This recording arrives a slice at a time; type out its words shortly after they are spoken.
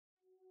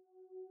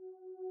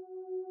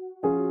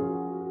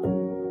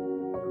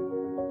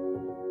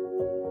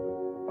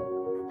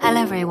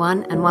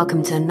everyone, and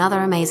welcome to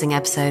another amazing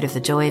episode of The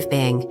Joy of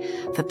Being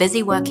for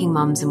busy working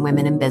mums and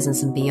women in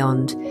business and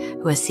beyond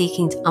who are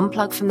seeking to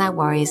unplug from their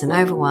worries and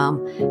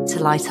overwhelm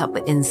to light up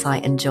with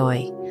insight and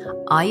joy.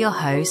 I, your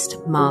host,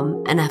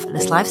 mum, and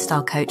effortless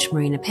lifestyle coach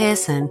Marina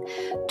Pearson,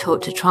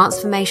 talk to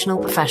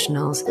transformational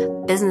professionals,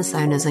 business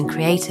owners, and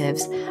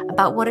creatives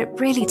about what it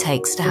really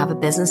takes to have a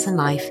business and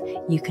life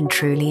you can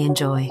truly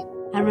enjoy.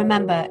 And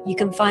remember, you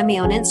can find me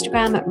on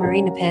Instagram at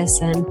Marina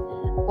Pearson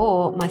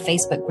or my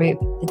Facebook group,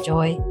 The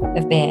Joy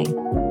of Being.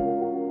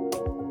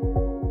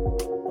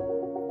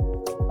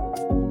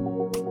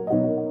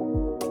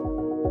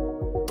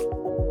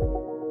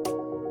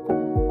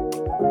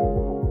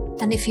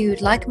 And if you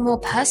would like a more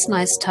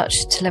personalized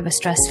touch to live a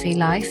stress-free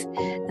life,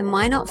 then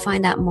why not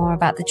find out more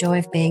about the Joy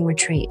of Being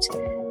retreat,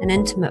 an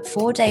intimate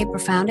 4-day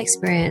profound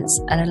experience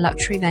at a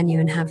luxury venue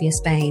in Javier,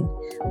 Spain,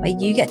 where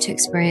you get to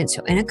experience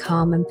your inner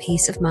calm and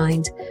peace of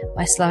mind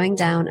by slowing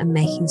down and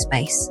making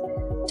space.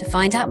 To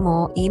find out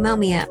more, email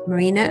me at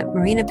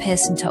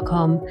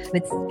marina@marinapearson.com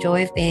with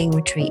Joy of Being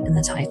Retreat in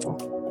the title.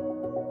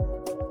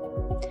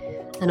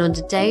 And on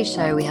today's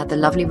show, we have the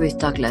lovely Ruth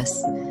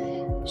Douglas.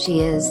 She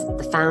is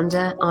the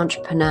founder,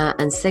 entrepreneur,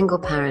 and single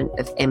parent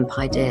of Imp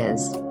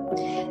Ideas.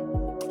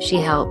 She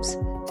helps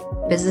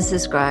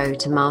businesses grow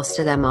to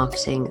master their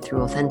marketing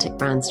through authentic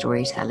brand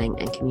storytelling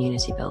and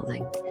community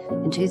building.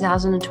 In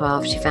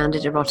 2012, she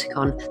founded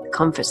Eroticon, the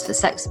conference for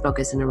sex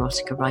bloggers and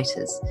erotica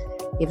writers.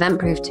 The event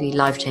proved to be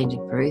life-changing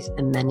for Ruth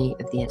and many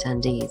of the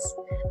attendees,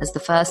 as the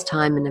first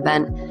time an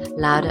event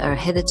allowed a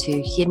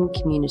hitherto hidden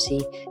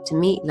community to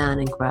meet, learn,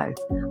 and grow.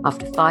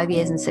 After 5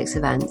 years and 6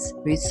 events,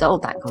 Ruth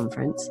sold that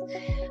conference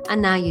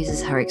and now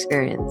uses her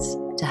experience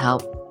to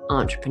help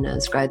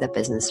entrepreneurs grow their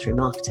business through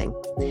marketing.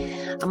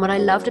 And what I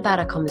loved about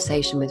our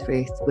conversation with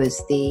Ruth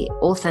was the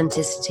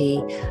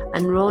authenticity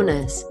and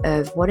rawness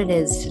of what it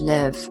is to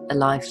live a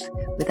life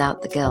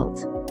without the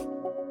guilt.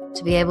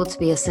 To be able to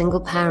be a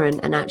single parent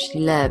and actually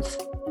live,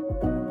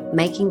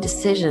 making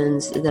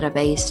decisions that are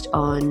based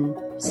on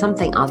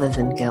something other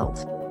than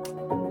guilt.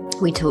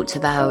 We talked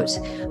about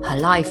her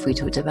life, we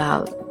talked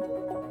about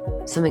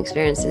some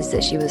experiences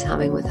that she was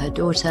having with her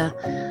daughter,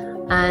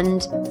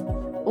 and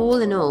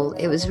all in all,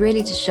 it was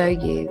really to show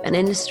you and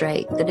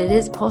illustrate that it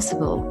is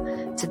possible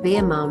to be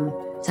a mum,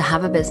 to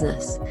have a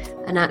business,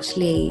 and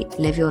actually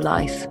live your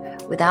life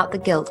without the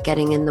guilt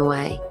getting in the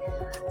way,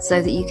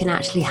 so that you can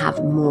actually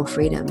have more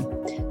freedom.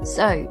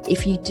 So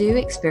if you do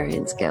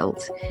experience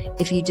guilt,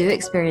 if you do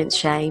experience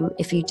shame,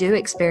 if you do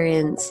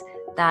experience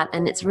that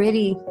and it's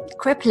really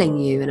crippling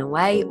you in a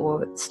way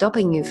or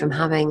stopping you from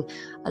having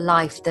a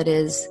life that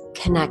is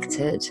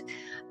connected,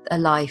 a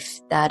life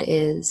that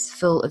is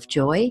full of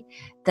joy,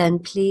 then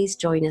please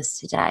join us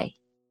today.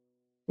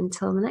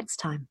 Until the next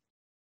time.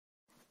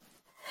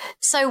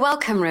 So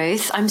welcome,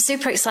 Ruth. I'm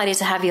super excited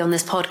to have you on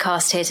this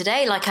podcast here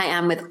today, like I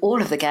am with all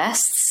of the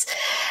guests.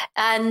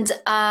 And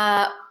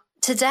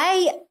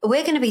today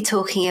we're going to be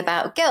talking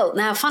about guilt.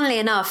 Now, funnily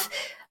enough,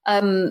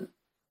 the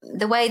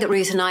way that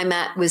Ruth and I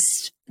met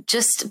was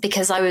just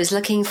because I was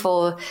looking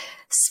for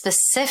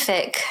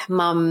specific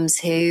mums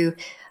who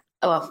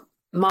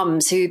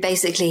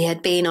basically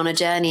had been on a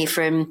journey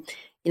from,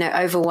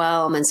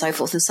 overwhelm and so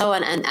forth and so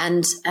on.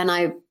 And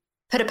I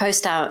put a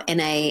post out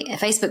in a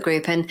Facebook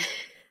group, and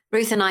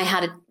Ruth and I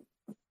had a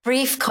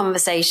brief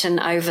conversation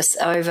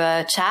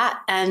over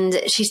chat,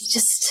 and she's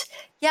just,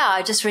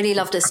 I just really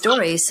loved her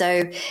story.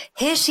 So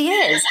here she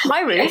is. Hi,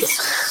 Ruth.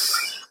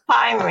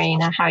 Hi,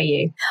 Marina. How are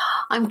you?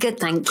 I'm good,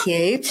 thank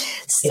you.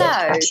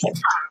 So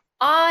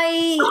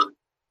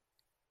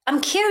I'm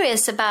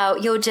curious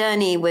about your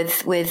journey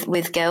with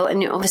guilt,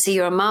 and obviously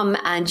you're a mum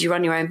and you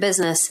run your own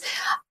business,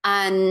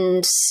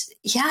 and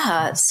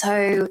I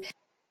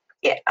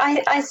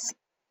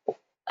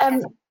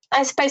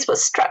suppose what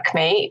struck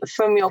me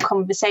from your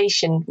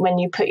conversation when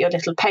you put your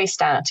little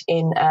post out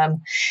in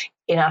the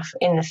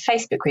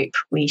Facebook group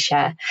we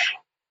share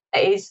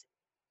is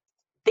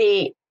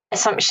the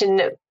assumption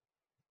that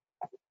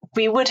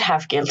we would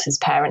have guilt as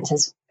parents,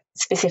 as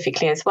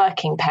specifically as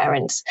working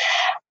parents,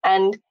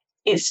 and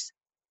it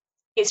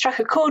struck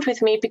a chord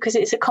with me because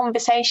it's a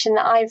conversation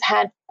that I've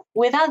had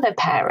with other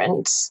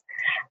parents,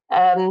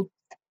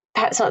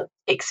 perhaps not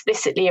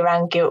explicitly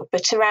around guilt,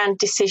 but around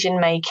decision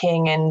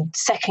making and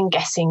second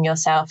guessing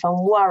yourself and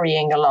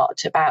worrying a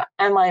lot about,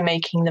 am I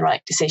making the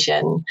right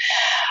decision?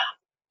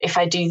 If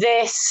I do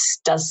this,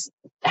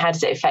 how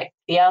does it affect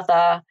the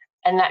other?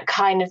 And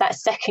that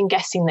second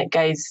guessing that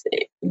goes,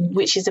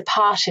 which is a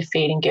part of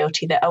feeling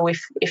guilty, that,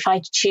 if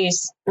I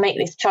make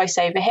this choice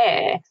over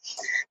here,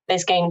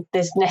 there's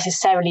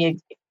necessarily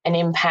an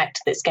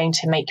impact that's going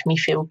to make me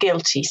feel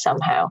guilty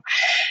somehow.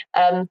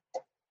 And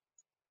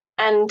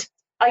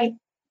I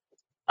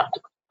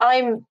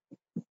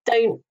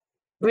don't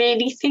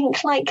really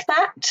think like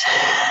that.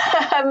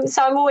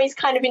 So I'm always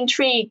kind of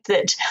intrigued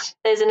that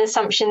there's an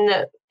assumption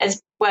that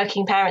as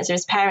working parents or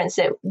as parents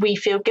that we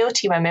feel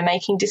guilty when we're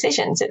making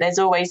decisions, that there's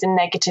always a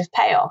negative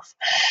payoff.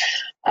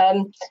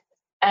 And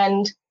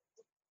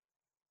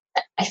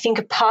I think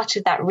a part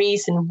of that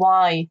reason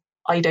why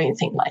I don't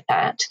think like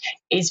that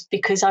is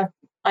because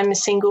I'm a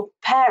single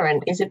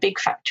parent is a big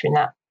factor in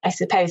that. I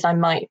suppose I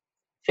might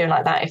feel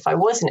like that if I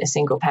wasn't a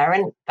single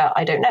parent, but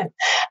I don't know.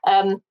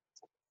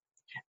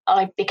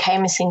 I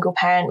became a single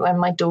parent when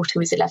my daughter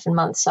was 11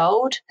 months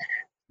old.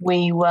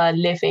 We were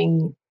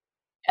living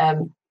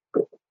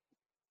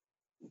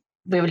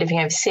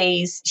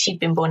overseas. She'd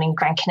been born in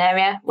Gran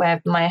Canaria,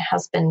 where my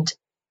husband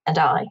and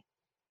I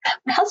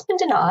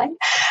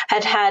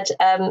had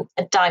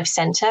a dive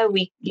centre.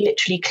 We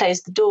literally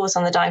closed the doors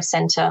on the dive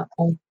centre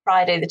on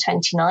Friday the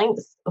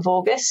 29th of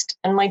August,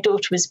 and my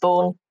daughter was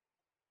born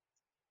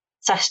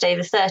Saturday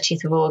the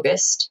 30th of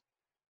August.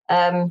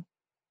 So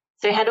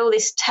we had all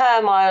this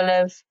turmoil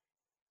of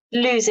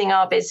losing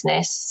our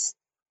business,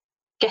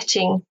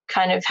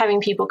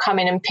 having people come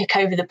in and pick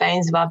over the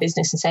bones of our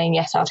business and saying,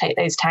 yes, I'll take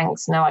those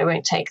tanks. No, I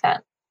won't take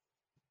that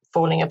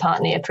falling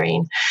apart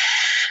neoprene.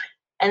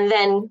 And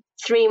then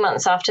 3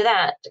 months after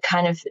that,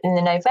 kind of in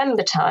the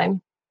November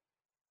time,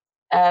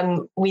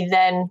 we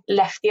then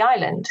left the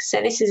island. So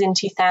this is in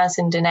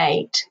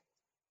 2008,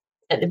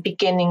 at the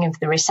beginning of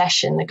the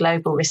recession, the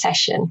global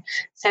recession.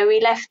 So we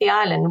left the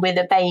island with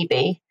a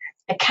baby,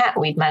 a cat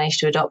we'd managed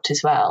to adopt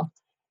as well,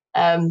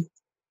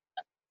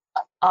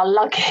 our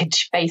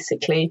luggage,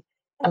 basically,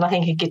 and I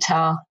think a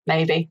guitar,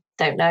 maybe,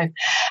 don't know.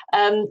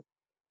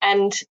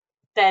 And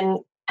then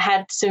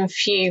had some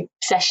few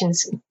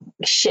sessions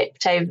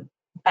shipped over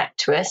back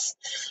to us.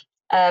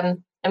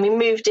 And we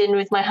moved in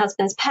with my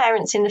husband's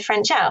parents in the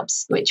French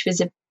Alps, which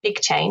was a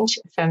big change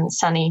from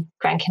sunny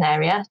Gran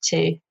Canaria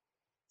to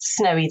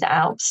snowy the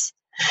Alps.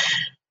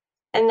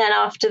 And then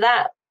after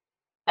that,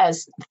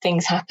 as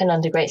things happen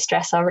under great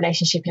stress, our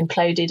relationship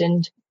imploded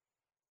and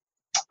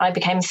I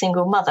became a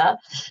single mother.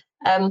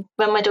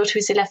 When my daughter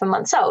was 11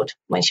 months old.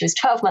 When she was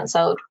 12 months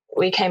old,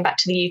 we came back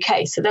to the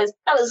UK. So that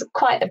was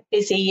quite a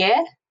busy year.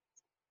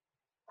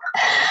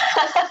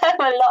 A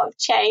lot of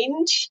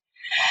change.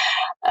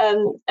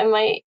 And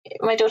my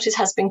daughter's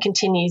husband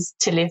continues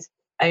to live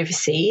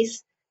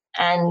overseas.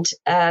 And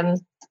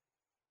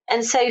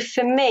so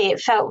for me, it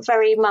felt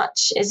very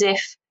much as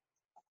if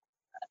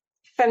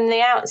from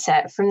the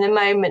outset, from the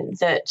moment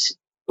that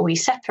we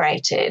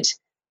separated,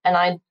 and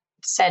I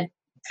said,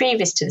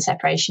 previous to the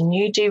separation,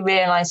 you do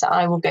realise that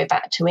I will go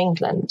back to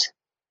England,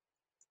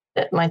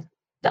 that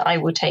I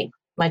will take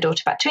my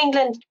daughter back to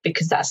England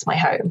because that's my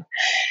home.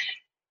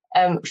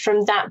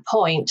 From that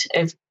point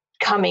of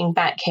coming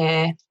back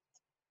here,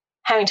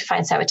 having to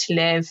find somewhere to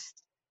live,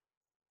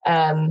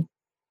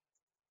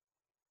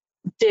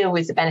 deal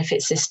with the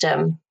benefit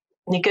system,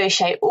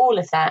 negotiate all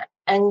of that,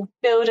 and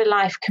build a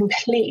life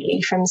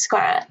completely from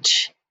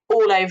scratch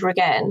all over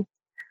again,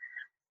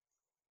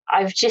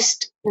 I've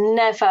just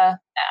never,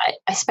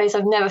 I suppose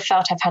I've never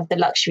felt I've had the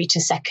luxury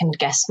to second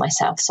guess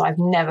myself. So I've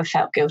never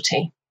felt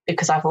guilty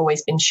because I've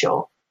always been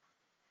sure,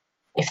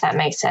 if that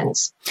makes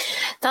sense.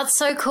 That's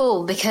so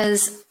cool,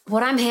 because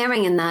what I'm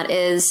hearing in that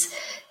is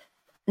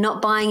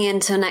not buying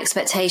into an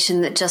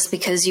expectation that just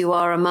because you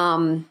are a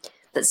mum,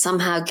 that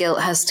somehow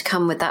guilt has to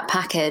come with that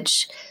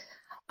package.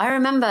 I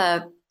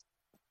remember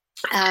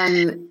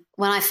when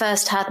I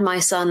first had my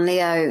son,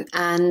 Leo,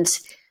 and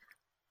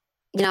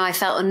I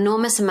felt an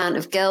enormous amount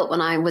of guilt when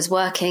I was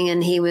working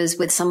and he was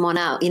with someone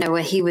else,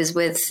 where he was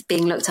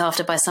being looked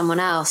after by someone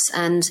else.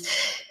 And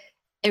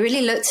it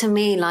really looked to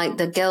me like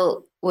the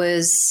guilt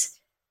was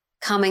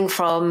coming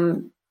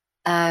from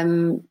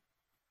her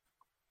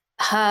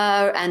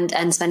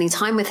and spending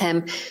time with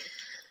him.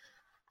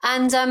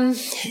 And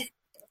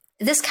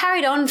this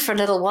carried on for a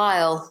little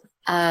while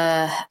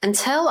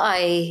until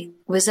I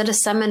was at a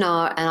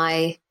seminar and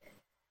I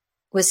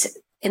was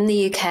in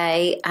the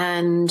UK,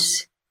 and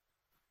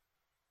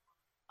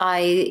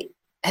I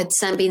had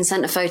been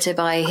sent a photo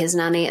by his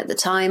nanny at the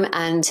time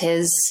and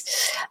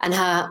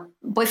her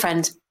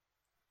boyfriend,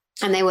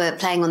 and they were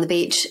playing on the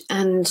beach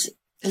and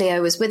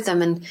Leo was with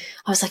them. And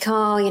I was like,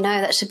 oh,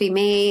 that should be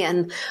me.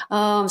 And,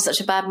 oh, I'm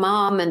such a bad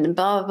mom and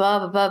blah, blah,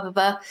 blah, blah, blah,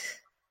 blah.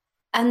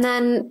 And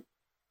then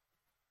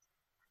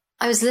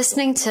I was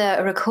listening to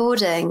a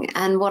recording,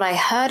 and what I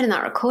heard in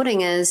that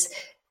recording is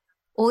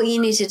all you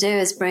need to do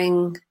is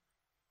bring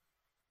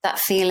that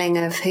feeling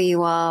of who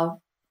you are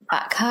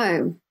back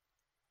home.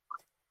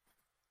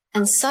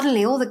 And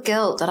suddenly all the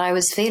guilt that I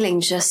was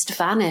feeling just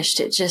vanished.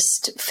 It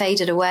just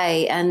faded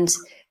away. And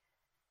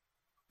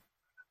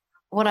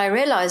what I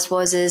realized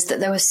is that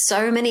there were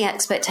so many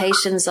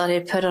expectations that I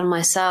had put on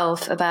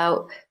myself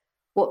about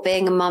what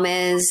being a mum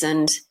is,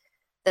 and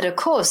that, of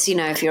course,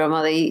 if you're a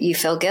mother, you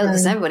feel guilt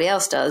because everybody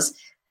else does.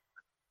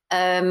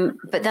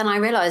 But then I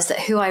realized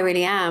that who I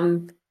really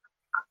am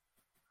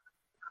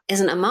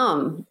isn't a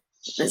mum.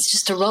 It's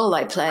just a role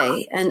I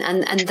play. And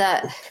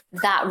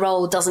that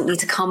role doesn't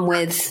need to come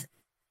with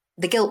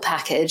the guilt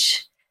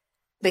package,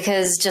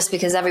 because just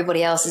because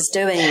everybody else is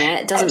doing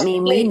it doesn't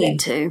mean we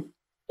need to.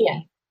 Yeah.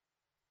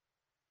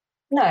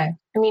 No, I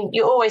mean,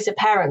 you're always a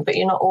parent, but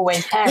you're not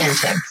always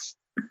parenting.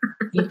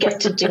 You get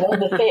to do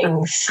other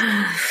things.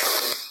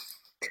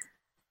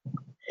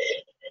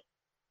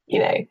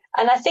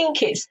 And I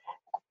think it's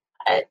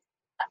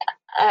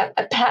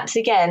perhaps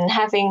again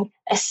having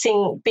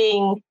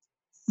being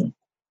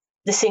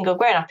the single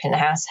grown up in the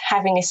house,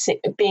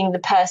 being the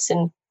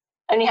person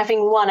only having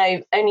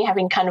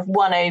kind of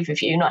one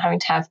overview, not having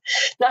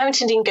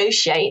to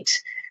negotiate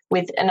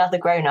with another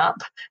grown up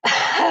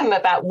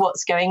about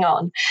what's going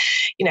on.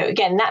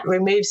 Again, that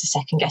removes the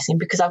second guessing,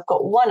 because I've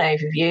got one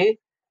overview.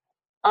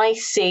 I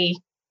see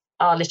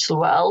our little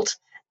world,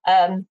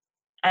 and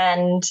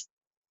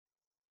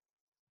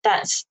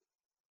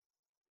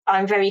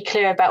I'm very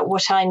clear about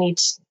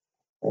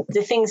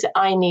the things that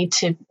I need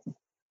to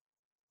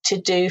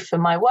do for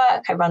my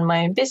work. I run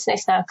my own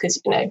business now, because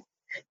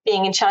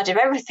being in charge of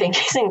everything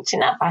isn't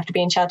enough. I have to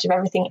be in charge of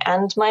everything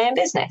and my own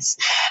business.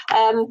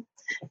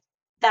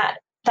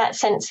 That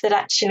sense that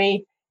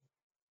actually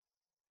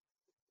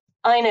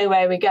I know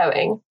where we're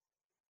going,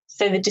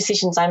 so the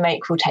decisions I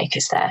make will take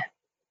us there.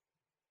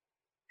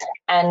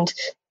 And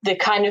the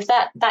kind of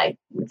that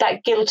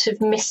guilt of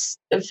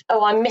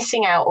I'm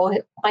missing out, or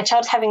my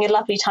child's having a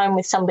lovely time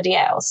with somebody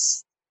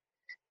else,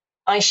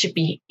 it should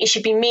be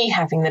me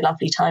having the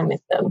lovely time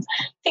with them.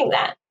 I think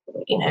that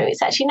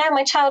it's actually, no,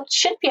 my child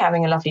should be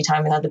having a lovely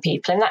time with other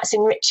people, and that's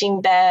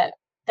enriching their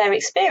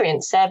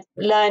experience. They're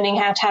learning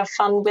how to have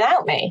fun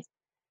without me,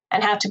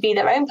 and how to be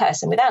their own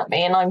person without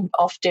me, and I'm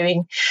off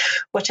doing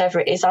whatever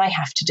it is I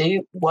have to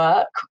do,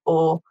 work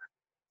or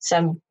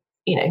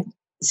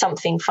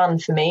something fun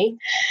for me.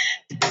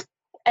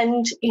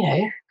 And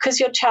because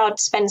your child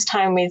spends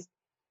time with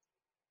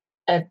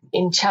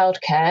in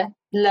childcare,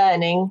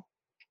 learning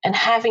and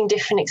having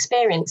different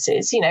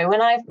experiences.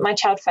 When my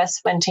child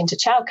first went into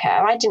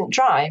childcare, I didn't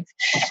drive,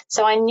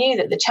 so I knew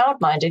that the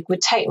childminded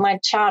would take my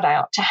child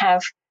out to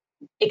have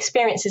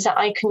experiences that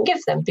I couldn't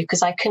give them,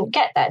 because I couldn't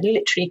get that,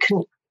 literally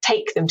couldn't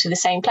take them to the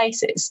same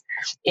places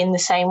in the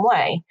same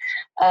way.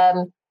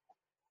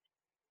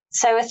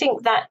 So I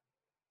think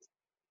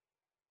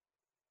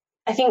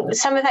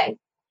some of that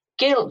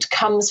guilt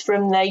comes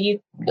from like you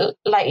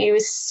were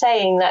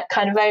saying, that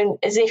kind of own,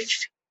 as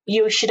if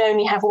you should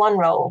only have one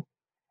role,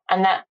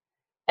 and that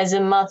as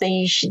a mother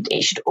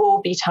it should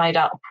all be tied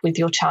up with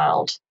your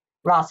child,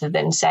 rather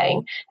than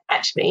saying,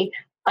 actually,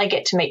 I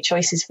get to make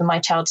choices for my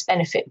child's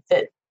benefit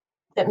that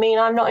mean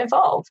I'm not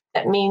involved.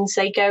 That means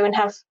they go and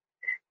have,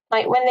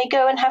 like, when they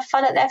go and have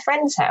fun at their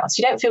friend's house,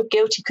 you don't feel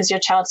guilty because your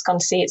child's gone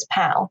to see its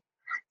pal.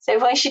 So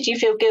why should you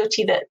feel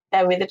guilty that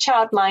they're with a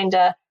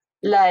childminder,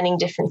 learning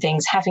different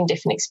things, having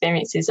different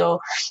experiences, or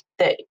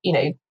that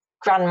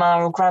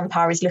grandma or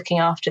grandpa is looking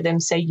after them,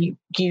 so you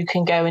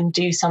can go and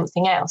do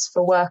something else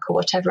for work or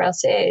whatever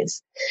else it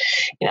is.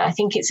 I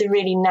think it's a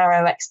really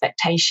narrow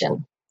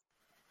expectation.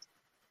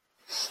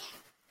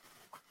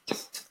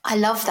 I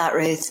love that,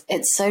 Ruth.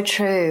 It's so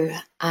true.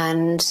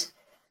 And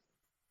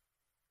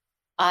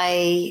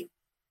I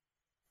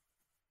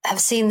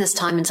have seen this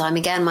time and time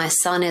again. My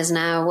son is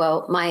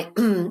now,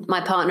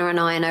 my partner and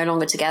I are no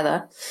longer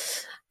together,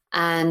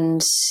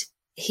 and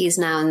he's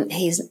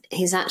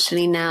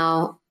actually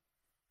now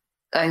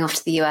going off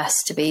to the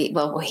US to be,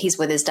 he's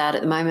with his dad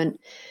at the moment.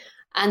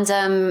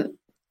 And,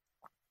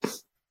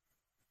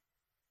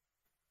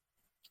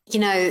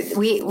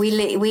 we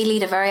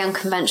lead a very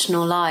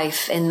unconventional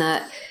life, in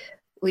that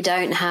we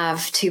don't have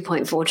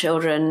 2.4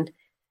 children.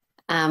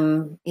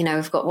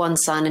 We've got one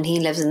son, and he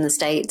lives in the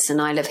States,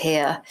 and I live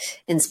here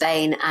in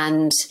Spain.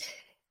 And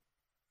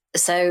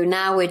so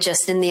now we're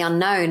just in the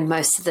unknown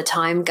most of the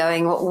time,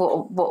 going,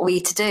 what are we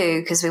to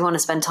do? Because we want to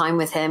spend time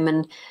with him,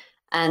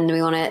 and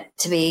we want it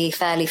to be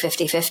fairly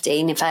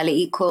 50-50 and fairly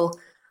equal.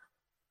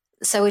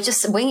 So we're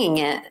just winging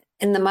it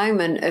in the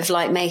moment of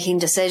making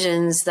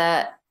decisions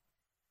that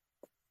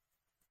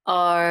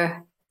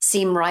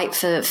seem right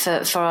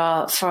for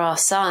our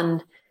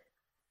son.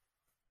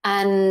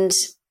 And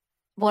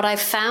what I've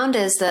found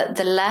is that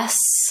the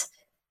less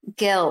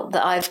guilt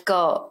that I've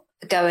got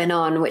going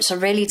on, which I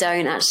really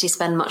don't actually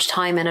spend much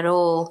time in at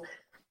all,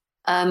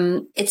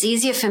 it's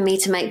easier for me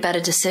to make better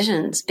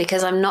decisions,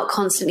 because I'm not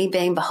constantly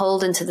being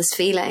beholden to this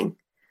feeling.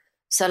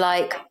 So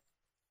I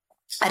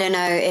don't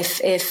know,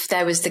 if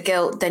there was the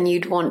guilt, then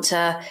you'd want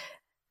to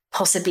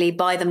possibly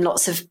buy them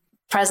lots of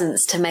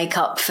presents to make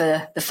up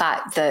for the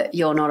fact that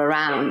you're not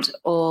around,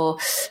 or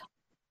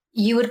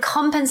you would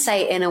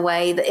compensate in a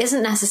way that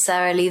isn't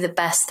necessarily the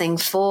best thing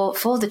for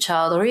the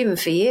child, or even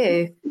for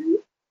you.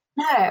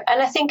 No,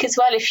 and I think as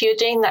well, if you're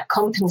doing that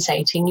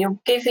compensating, you're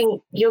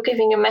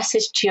giving a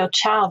message to your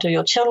child or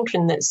your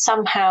children that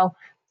somehow,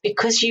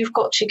 because you've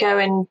got to go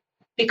and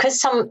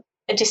because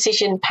a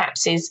decision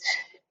perhaps is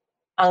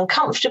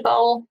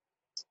uncomfortable,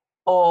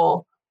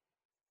 or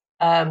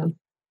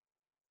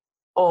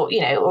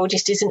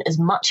just isn't as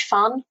much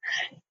fun.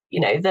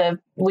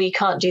 We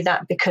can't do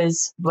that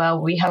because,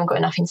 we haven't got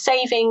enough in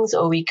savings,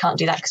 or we can't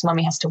do that because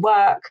mummy has to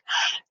work.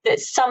 That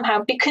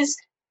somehow, because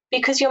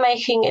you're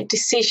making a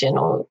decision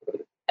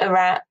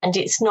and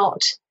it's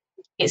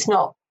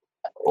not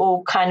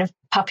all kind of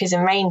puppies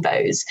and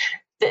rainbows,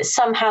 that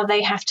somehow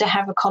they have to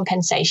have a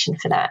compensation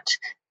for that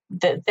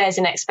there's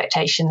an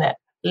expectation that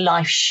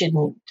life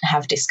shouldn't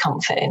have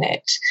discomfort in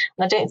it.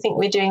 And I don't think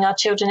we're doing our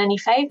children any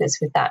favors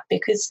with that,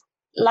 because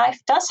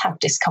life does have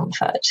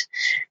discomfort.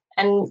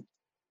 And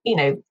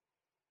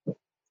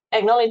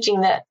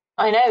acknowledging that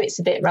I know it's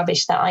a bit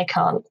rubbish that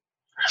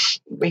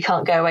we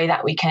can't go away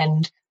that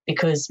weekend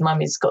because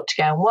mummy's got to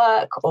go and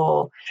work,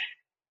 or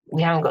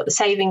we haven't got the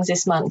savings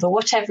this month, or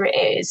whatever it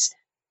is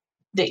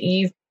that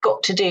you've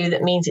got to do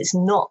that means it's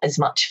not as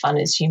much fun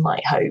as you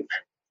might hope,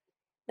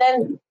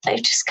 then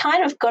they've just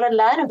kind of got to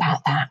learn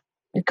about that.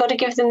 We've got to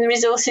give them the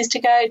resources to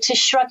go to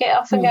shrug it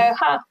off and go,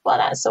 well,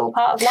 that's all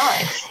part of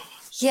life.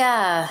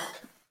 Yeah.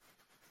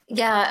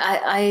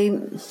 I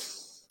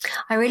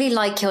really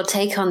like your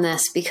take on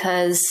this,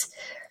 because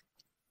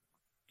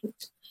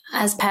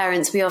as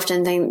parents, we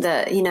often think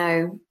that,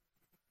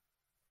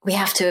 we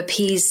have to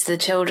appease the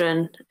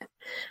children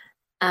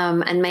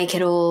and make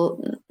it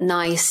all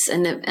nice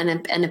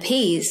and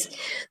appease.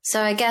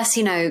 So I guess,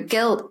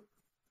 guilt,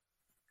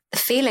 the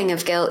feeling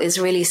of guilt is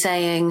really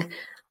saying,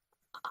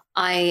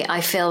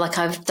 I feel like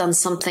I've done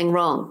something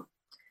wrong,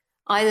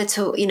 either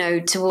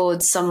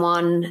towards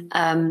someone,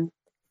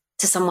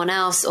 to someone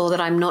else, or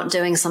that I'm not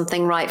doing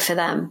something right for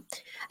them.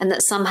 And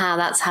that somehow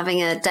that's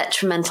having a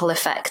detrimental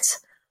effect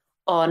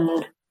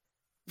on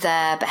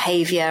their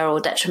behavior, or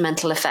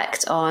detrimental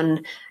effect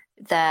on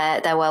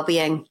their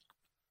well-being.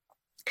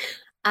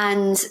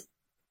 And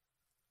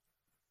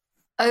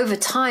over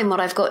time, what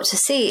I've got to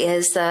see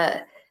is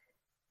that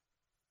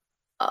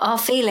our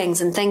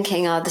feelings and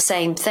thinking are the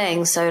same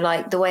thing. So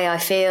like the way I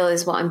feel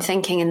is what I'm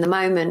thinking in the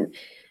moment,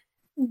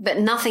 but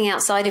nothing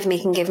outside of me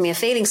can give me a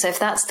feeling. So if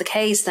that's the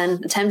case, then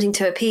attempting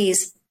to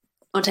appease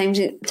or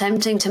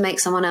attempting to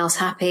make someone else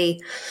happy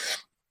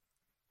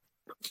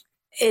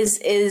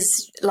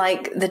is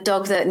like the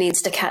dog that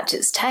needs to catch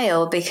its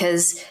tail,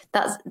 because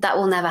that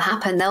will never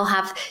happen.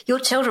 Your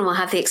children will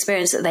have the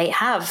experience that they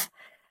have,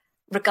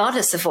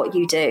 regardless of what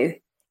you do.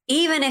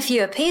 Even if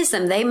you appease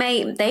them, they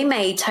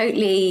may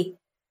totally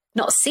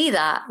not see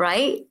that,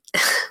 right?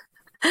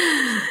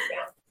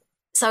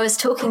 So I was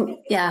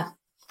talking,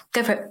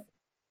 go for it.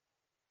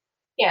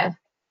 Yeah,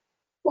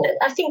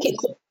 I think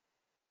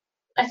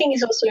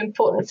it's also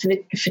important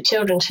for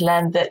children to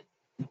learn that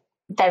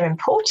they're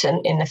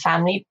important in the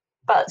family,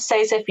 but so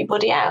is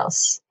everybody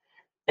else.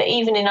 That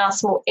even in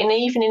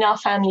our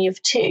family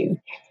of two,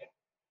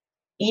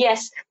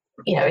 yes,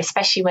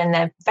 especially when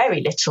they're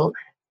very little,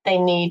 they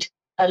need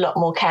a lot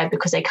more care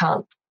because they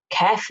can't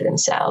care for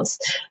themselves.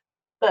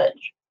 But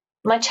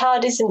my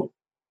child isn't,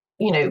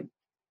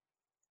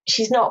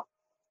 she's not.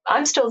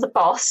 I'm still the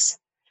boss.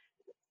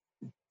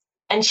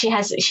 And she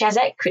has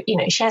equity,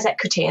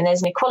 and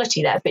there's an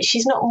equality there, but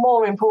she's not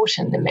more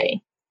important than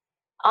me.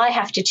 I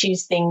have to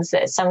choose things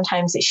that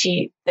sometimes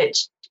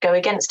that go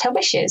against her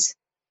wishes,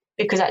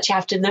 because actually I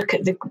have to look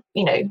at the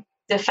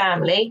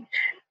family,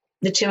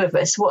 the two of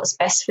us, what's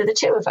best for the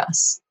two of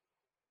us,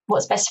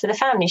 what's best for the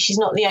family. She's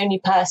not the only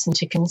person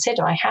to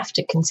consider. I have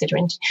to consider,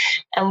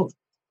 and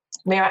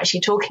we're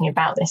actually talking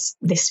about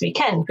this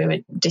weekend. We were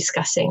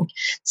discussing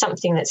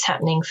something that's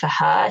happening for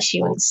her. She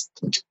wants.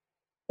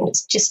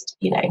 It's just,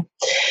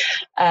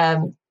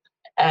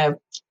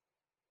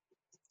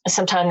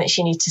 some time that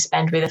she needs to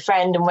spend with a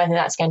friend, and whether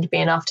that's going to be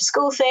an after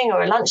school thing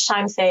or a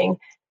lunchtime thing.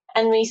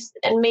 And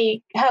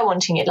her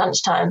wanting it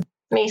lunchtime,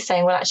 me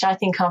saying, well, actually, I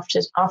think after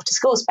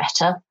school's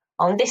better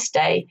on this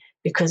day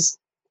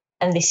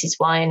and this is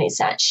why, and it's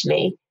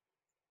actually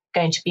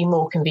going to be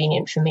more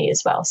convenient for me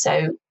as well.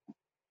 So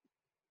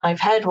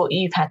I've heard what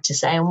you've had to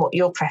say and what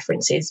your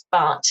preference is,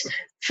 but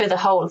for the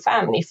whole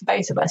family, for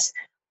both of us,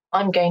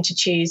 I'm going to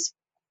choose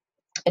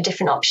a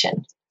different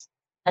option.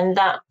 And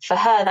that for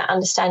her, that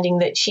understanding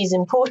that she's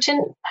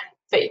important,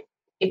 but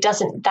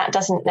that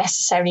doesn't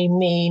necessarily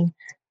mean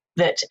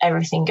that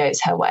everything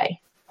goes her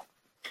way.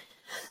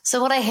 So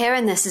what I hear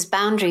in this is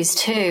boundaries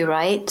too,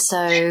 right?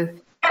 So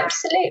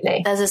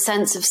absolutely, there's a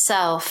sense of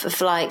self, of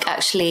like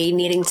actually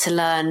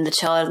the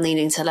child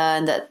needing to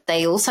learn that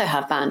they also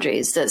have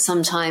boundaries, that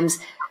sometimes,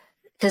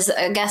 because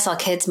I guess our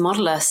kids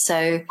model us.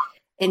 So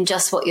in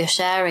just what you're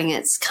sharing,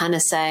 it's kind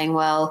of saying,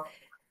 well,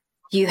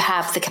 you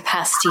have the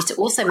capacity to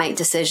also make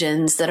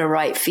decisions that are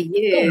right for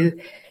you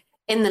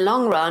in the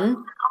long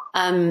run.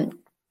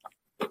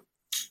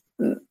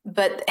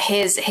 But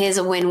here's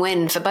a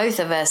win-win for both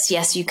of us.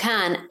 Yes, you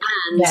can.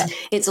 And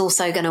it's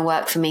also going to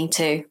work for me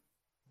too.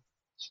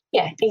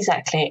 Yeah,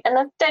 exactly.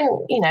 And then,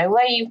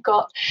 where you've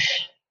got,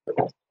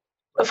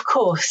 of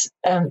course,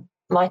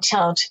 my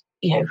child,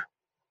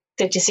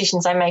 the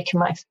decisions I make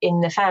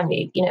in the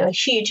family, a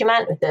huge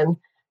amount of them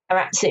are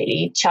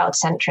absolutely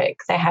child-centric.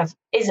 They have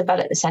Isabel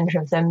at the centre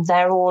of them.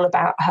 They're all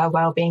about her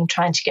well-being,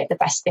 trying to get the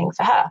best thing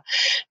for her.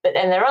 But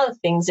then there are other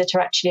things that are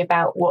actually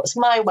about what's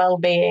my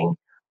well-being,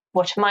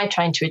 what am I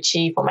trying to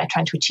achieve, what am I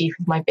trying to achieve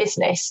with my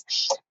business?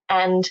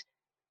 And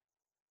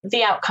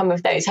the outcome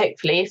of those,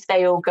 hopefully, if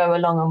they all go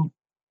along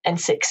and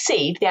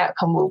succeed, the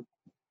outcome will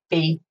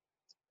be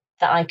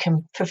that I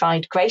can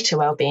provide greater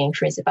well-being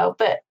for Isabel.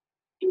 But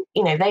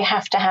they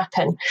have to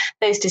happen.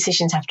 Those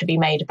decisions have to be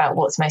made about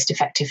what's most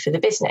effective for the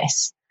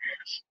business.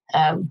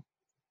 And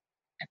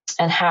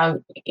how,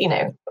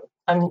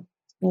 I'm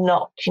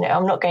not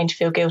going to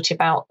feel guilty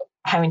about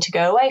having to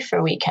go away for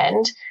a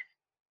weekend,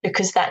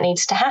 because that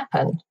needs to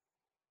happen.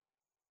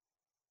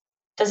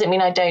 Doesn't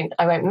mean I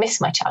won't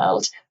miss my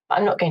child, but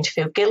I'm not going to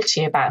feel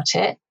guilty about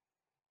it,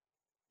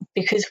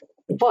 because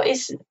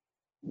what's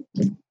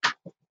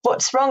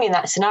wrong in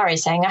that scenario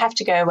is saying I have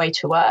to go away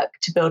to work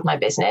to build my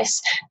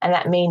business, and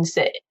that means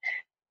that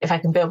if I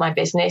can build my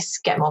business,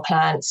 get more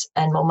clients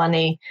and more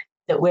money,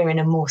 that we're in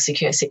a more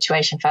secure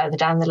situation further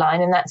down the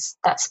line, and that's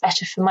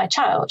better for my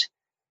child.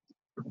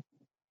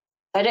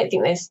 I don't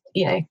think there's,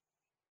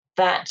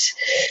 that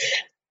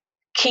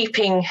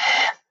keeping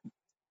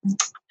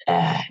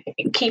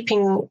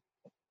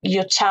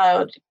your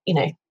child,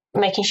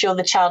 making sure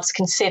the child's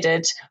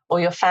considered or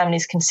your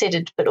family's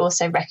considered, but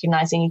also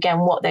recognizing again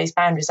what those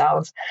boundaries are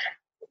of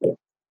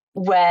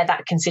where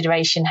that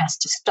consideration has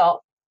to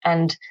stop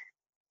and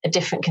a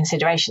different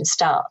consideration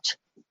start.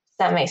 Does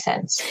that make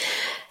sense?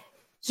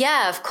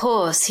 Yeah, of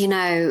course.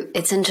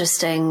 It's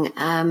interesting.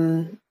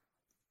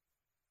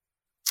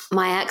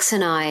 My ex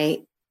and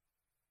I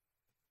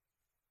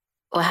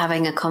were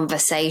having a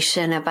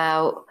conversation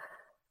about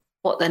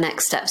what the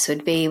next steps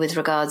would be with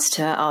regards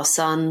to our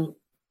son.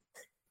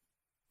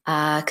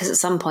 Because at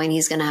some point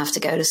he's going to have to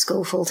go to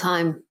school full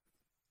time.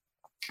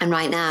 And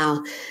right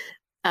now,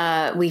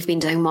 we've been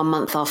doing 1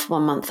 month off,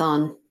 1 month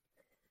on.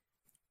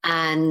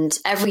 And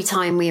every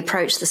time we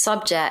approach the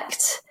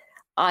subject,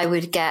 I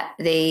would get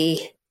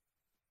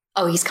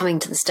he's coming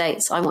to the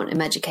States. I want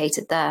him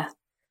educated there.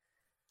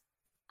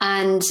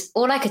 And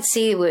all I could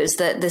see was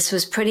that this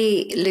was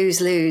pretty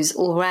lose-lose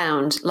all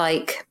round.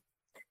 Like,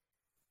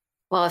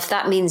 well, if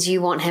that means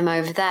you want him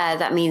over there,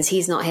 that means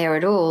he's not here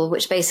at all,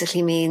 which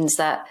basically means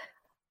that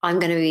I'm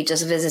going to be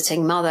just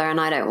visiting mother,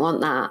 and I don't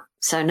want that.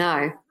 So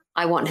no,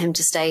 I want him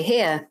to stay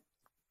here.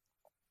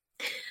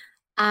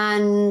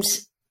 And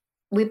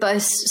we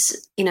both,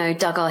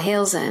 dug our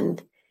heels in.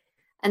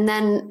 And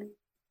then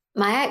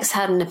my ex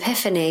had an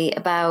epiphany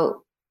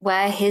about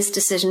where his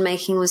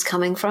decision-making was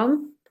coming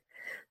from.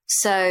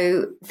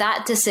 So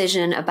that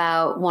decision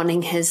about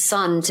wanting his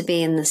son to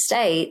be in the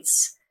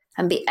States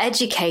and be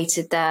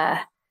educated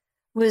there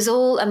was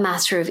all a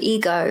matter of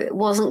ego. It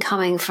wasn't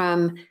coming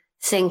from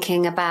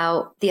thinking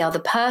about the other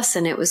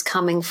person. It was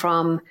coming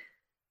from,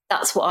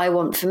 that's what I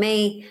want for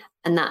me,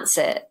 and that's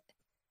it.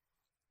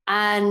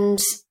 And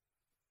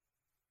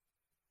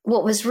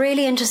what was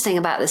really interesting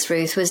about this,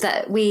 Ruth, was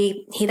that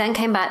he then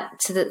came back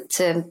to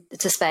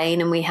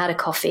Spain, and we had a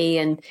coffee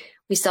and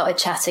we started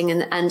chatting,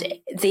 and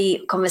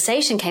the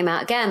conversation came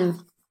out again,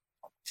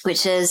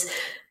 which is,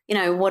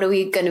 what are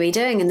we going to be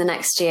doing in the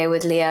next year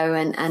with Leo,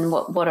 and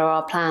what are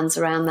our plans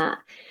around that?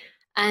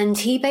 And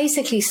he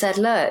basically said,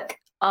 look,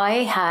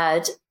 I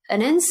had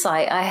an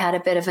insight. I had a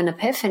bit of an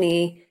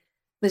epiphany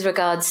with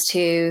regards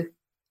to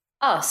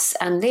us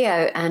and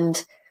Leo.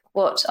 And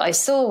what I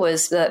saw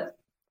was that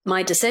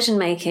my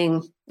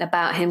decision-making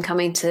about him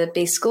coming to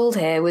be schooled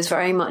here was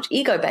very much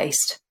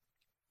ego-based.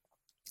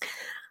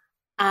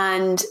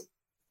 And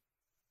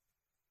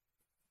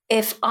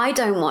if I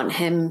don't want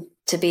him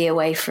to be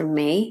away from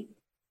me,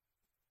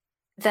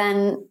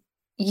 then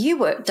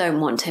you don't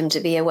want him to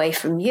be away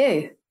from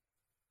you.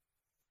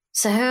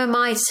 So who am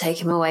I to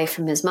take him away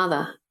from his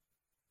mother?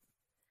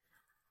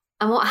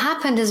 And what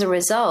happened as a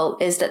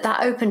result is that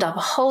opened up a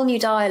whole new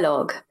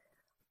dialogue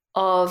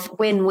of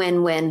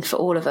win-win-win for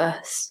all of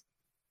us.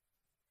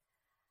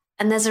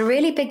 And there's a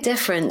really big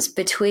difference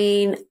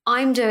between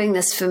I'm doing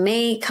this for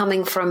me,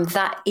 coming from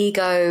that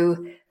ego,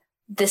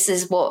 this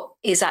is what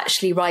is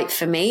actually right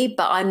for me,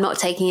 but I'm not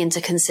taking into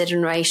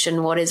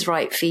consideration what is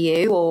right for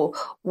you or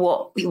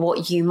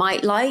what you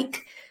might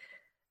like,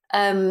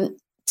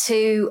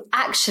 to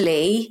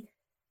actually,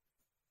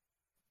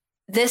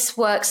 this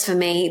works for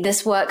me,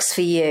 this works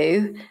for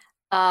you,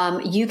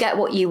 you get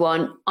what you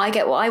want, I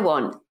get what I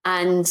want.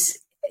 And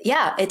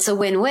yeah, it's a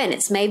win-win.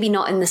 It's maybe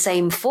not in the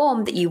same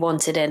form that you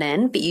wanted it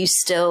in, but you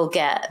still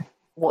get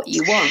what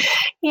you want.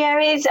 Yeah,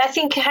 it is. I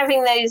think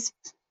having those,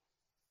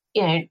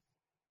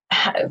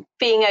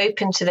 being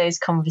open to those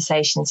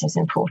conversations is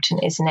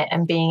important, isn't it?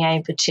 And being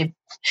able to,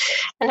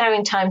 and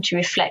having time to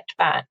reflect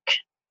back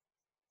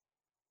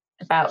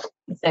about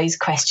those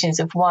questions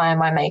of why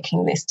am I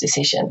making this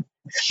decision?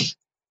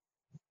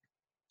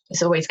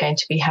 It's always going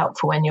to be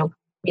helpful when you're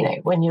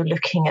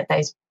looking at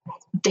those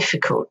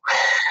difficult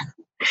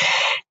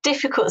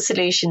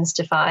solutions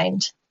to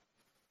find.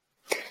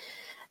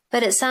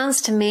 But it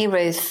sounds to me,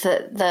 Ruth,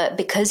 that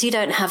because you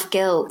don't have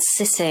guilt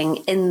sitting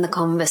in the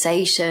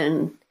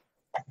conversation,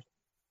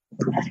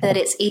 that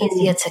it's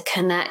easier to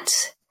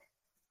connect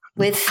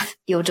with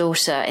your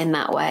daughter in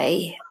that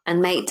way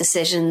and make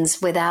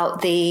decisions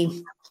without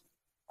the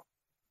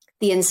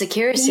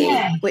insecurity,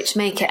 which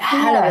make it a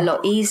hell of a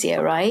lot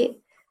easier, right?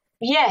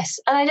 Yes.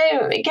 And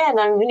I'm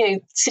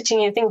sitting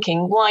here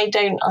thinking, why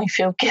don't I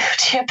feel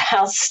guilty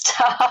about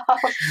stuff?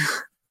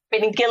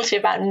 Feeling guilty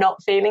about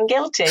not feeling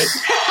guilty.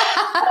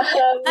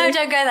 No,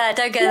 don't go there.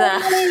 Don't go there.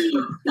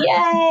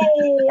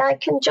 Yay! I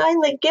can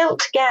join the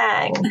guilt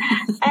gang.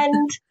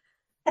 And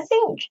I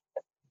think,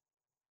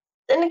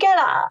 and again,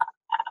 I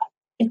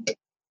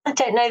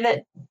don't know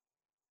that.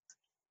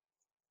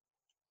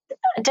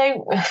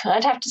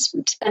 I'd have to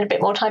spend a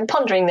bit more time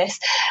pondering this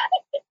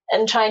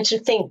and trying to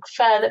think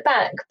further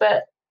back.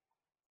 But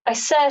I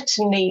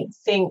certainly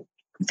think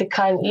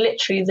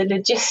literally the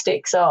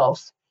logistics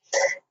of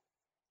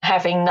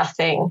having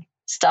nothing,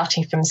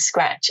 starting from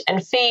scratch,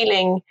 and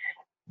feeling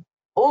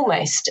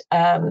almost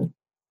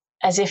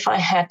as if I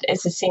had,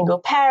 as a single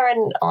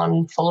parent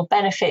on full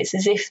benefits,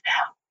 as if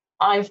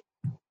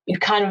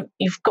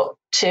you've got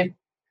to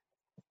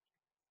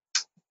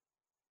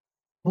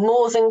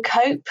more than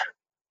cope.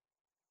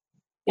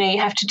 You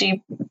have to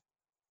do,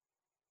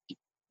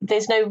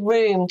 there's no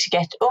room to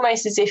get,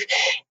 almost as if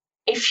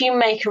you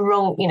make a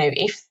wrong,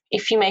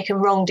 if you make a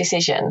wrong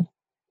decision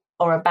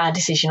or a bad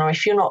decision, or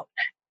if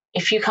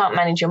you can't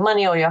manage your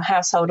money or your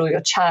household or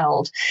your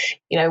child,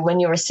 when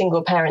you're a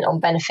single parent on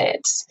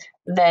benefits,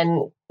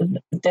 then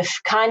the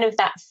kind of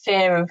that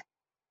fear of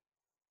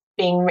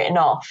being written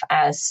off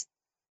as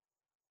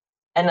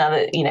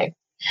another,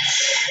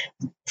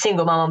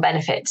 single mum on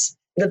benefits,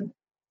 the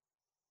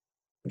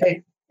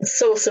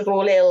source of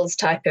all ills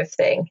type of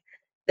thing,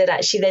 that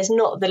actually there's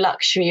not the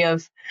luxury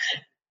of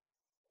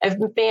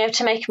being able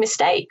to make a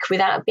mistake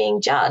without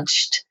being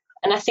judged.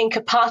 And I think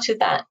a part of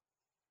that,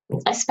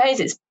 I suppose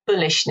it's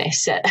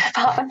bullishness.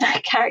 Part of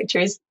my character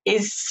is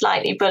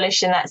slightly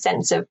bullish in that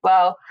sense of,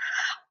 well,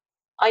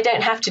 I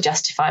don't have to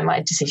justify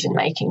my decision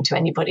making to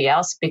anybody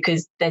else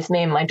because there's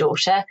me and my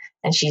daughter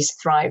and she's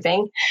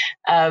thriving.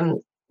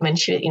 When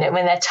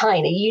they're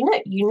tiny,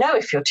 you know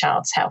if your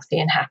child's healthy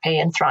and happy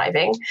and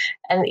thriving,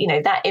 and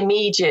that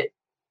immediate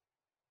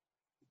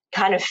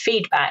kind of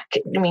feedback.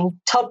 I mean,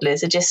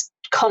 toddlers are just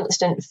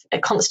a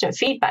constant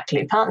feedback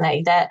loop, aren't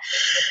they? That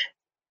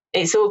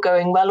it's all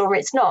going well or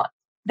it's not.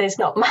 There's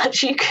not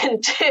much you can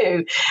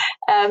do.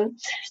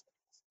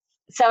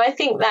 So I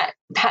think that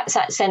perhaps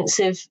that sense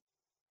of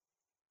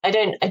I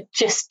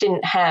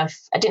didn't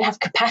have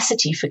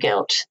capacity for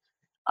guilt.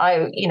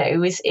 I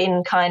was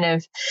in kind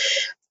of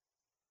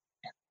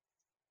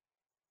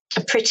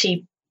a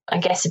pretty, I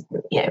guess,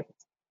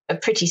 a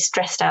pretty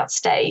stressed out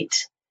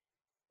state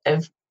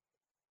of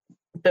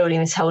building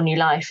this whole new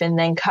life, and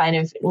then kind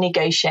of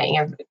negotiating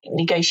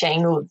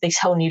all this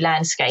whole new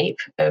landscape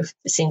of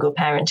single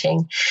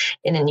parenting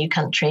in a new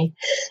country.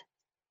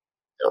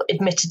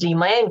 Admittedly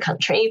my own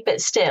country, but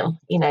still,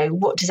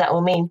 what does that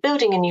all mean?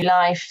 Building a new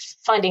life,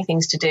 finding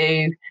things to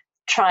do,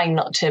 trying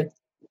not to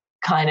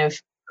kind of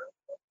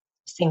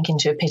sink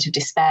into a pit of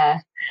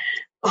despair,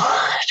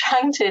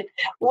 trying to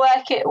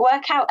work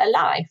out a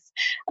life.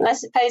 And I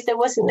suppose there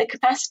wasn't the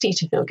capacity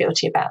to feel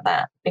guilty about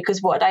that,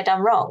 because what had I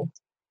done wrong?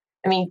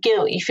 I mean,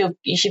 guilt, you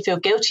should feel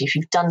guilty if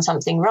you've done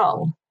something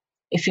wrong,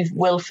 if you've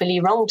willfully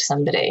wronged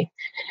somebody,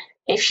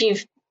 if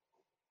you've,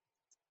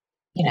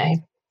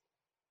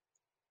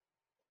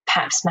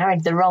 perhaps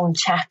married the wrong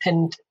chap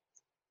and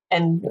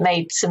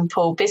made some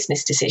poor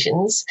business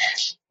decisions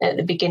at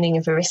the beginning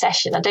of a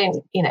recession. I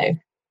don't,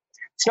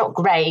 it's not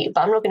great,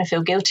 but I'm not going to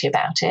feel guilty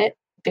about it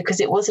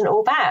because it wasn't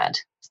all bad.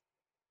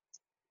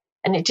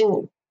 And it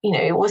didn't,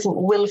 it wasn't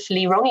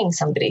willfully wronging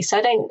somebody. So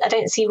I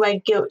don't see where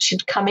guilt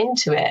should come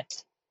into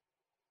it.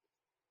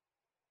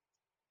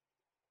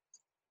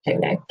 I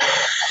don't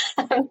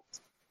know.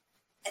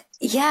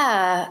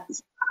 Yeah,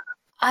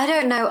 I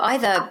don't know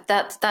either.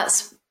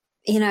 That's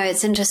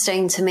it's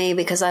interesting to me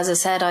because, as I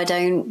said, I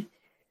don't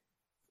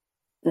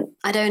do guilt.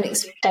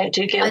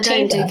 I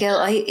don't do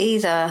guilt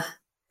either.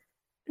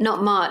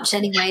 Not much,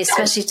 anyway.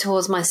 Especially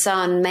towards my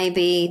son.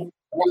 Maybe.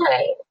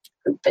 No,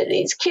 but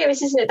it's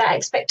curious, isn't it? That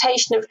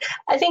expectation of.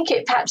 I think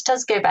it perhaps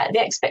does go back. The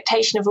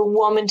expectation of a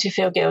woman to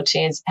feel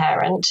guilty as a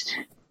parent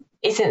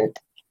isn't.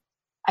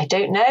 I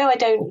don't know.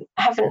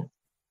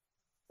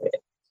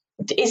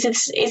 Is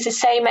the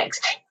same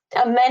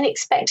are men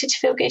expected to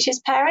feel guilty as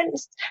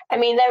parents? I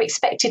mean, they're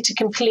expected to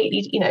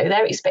completely,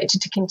 they're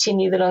expected to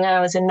continue the long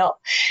hours and not,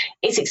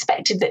 it's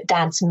expected that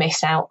dads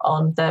miss out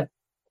on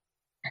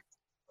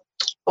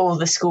all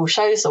the school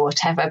shows or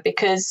whatever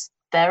because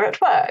they're at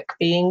work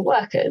being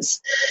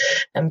workers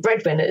and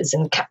breadwinners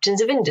and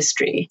captains of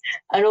industry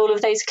and all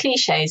of those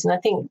cliches. And I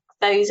think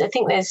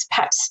there's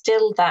perhaps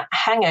still that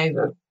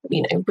hangover,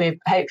 we're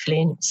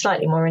hopefully in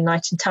slightly more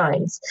enlightened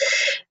times,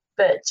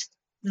 but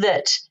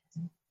that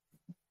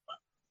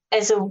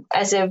as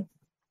a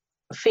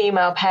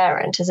female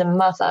parent, as a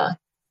mother,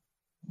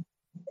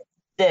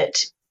 that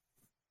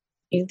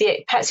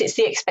perhaps it's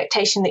the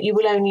expectation that you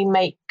will only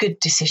make good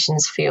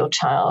decisions for your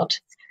child.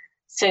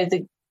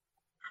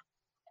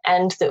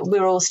 And that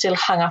we're all still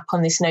hung up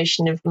on this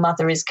notion of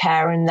mother is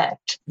care and that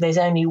there's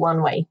only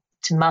one way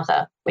to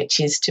mother, which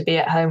is to be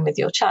at home with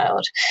your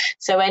child.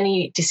 So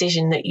any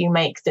decision that you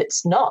make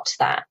that's not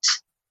that,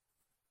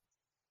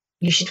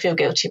 you should feel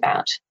guilty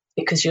about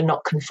because you're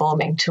not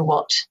conforming to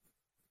what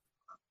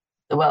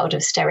the world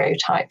of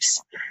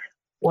stereotypes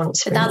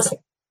wants. And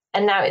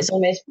now it's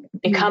almost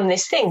become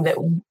this thing that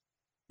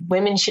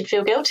women should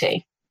feel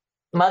guilty.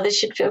 Mothers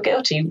should feel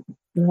guilty.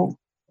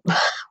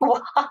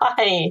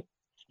 Why?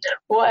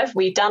 What have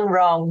we done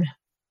wrong?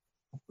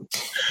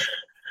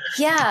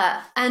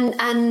 Yeah,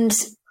 and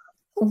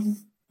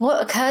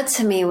what occurred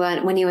to me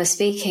when you were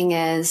speaking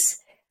is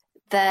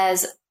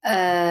there's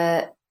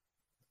a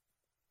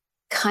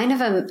kind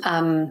of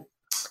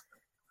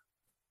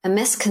a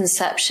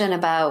misconception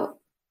about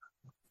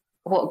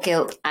what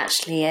guilt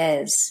actually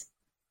is.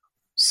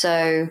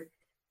 So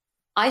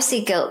I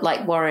see guilt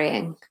like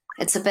worrying.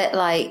 It's a bit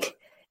like,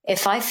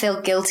 if I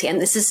feel guilty,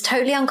 and this is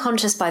totally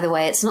unconscious, by the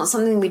way, it's not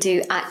something we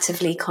do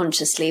actively,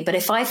 consciously, but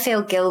if I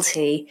feel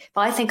guilty, if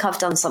I think I've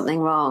done something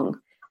wrong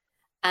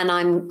and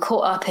I'm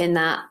caught up in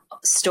that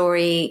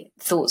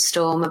thought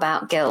storm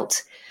about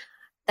guilt,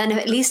 then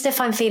at least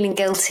if I'm feeling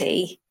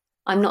guilty,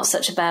 I'm not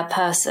such a bad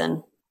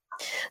person.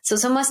 So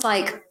it's almost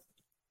like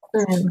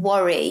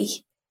worry.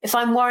 If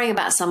I'm worrying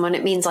about someone,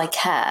 it means I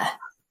care.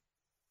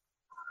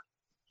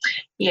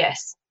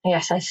 Yes,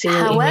 I see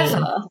what you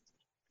mean.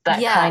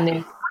 That kind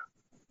of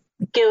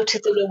guilt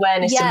is an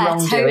awareness of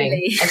wrongdoing,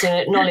 totally. As an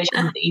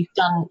acknowledgement that you've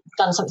done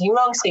something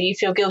wrong, so you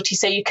feel guilty,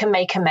 so you can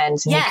make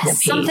amends and you can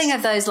appease. Something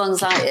of those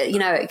lines, like,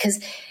 because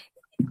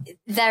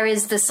there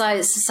is the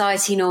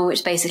society norm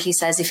which basically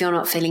says if you're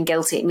not feeling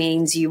guilty, it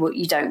means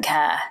you don't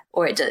care,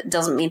 or it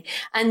doesn't mean.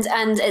 And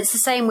it's the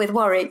same with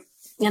worry.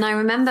 And I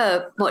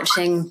remember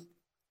watching,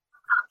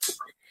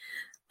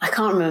 I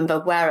can't remember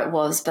where it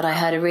was, but I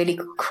heard a really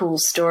cool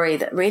story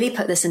that really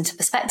put this into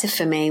perspective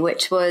for me,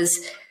 which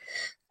was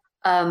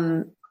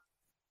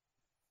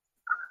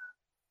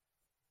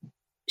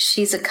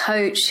she's a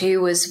coach who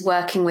was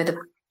working with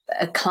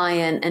a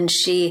client, and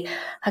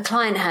her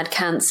client had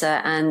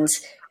cancer, and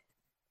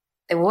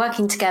they were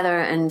working together,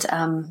 and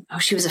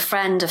she was a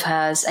friend of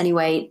hers.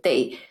 Anyway,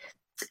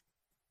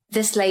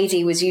 this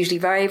lady was usually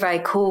very,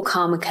 very cool,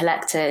 calm and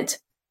collected.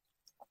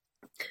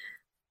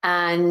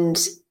 And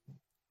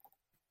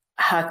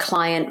her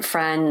client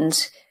friend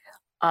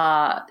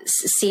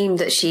seemed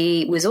that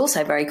she was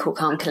also very cool,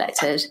 calm,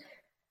 collected.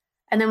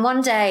 And then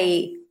one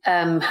day,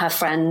 her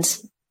friend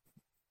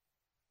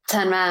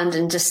turned around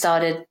and just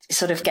started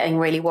sort of getting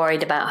really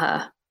worried about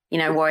her,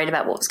 worried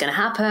about what was going to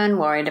happen,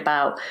 worried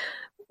about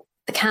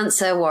the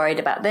cancer, worried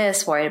about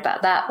this, worried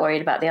about that,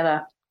 worried about the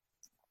other.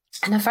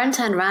 And her friend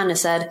turned around and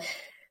said,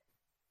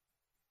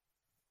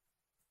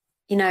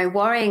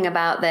 worrying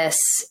about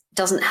this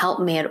doesn't help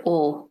me at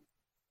all.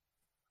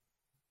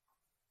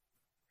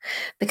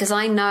 Because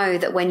I know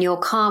that when you're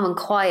calm and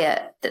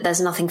quiet, that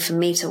there's nothing for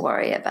me to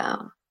worry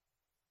about.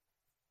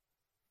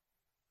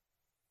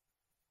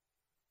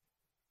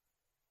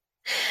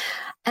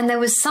 And there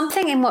was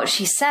something in what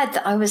she said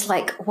that I was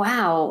like,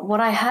 wow, what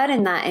I heard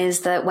in that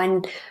is that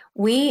when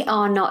we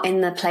are not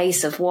in the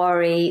place of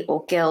worry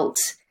or guilt,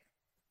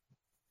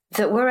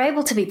 that we're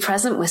able to be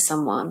present with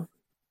someone.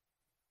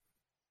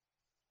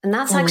 And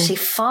that's actually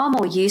far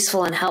more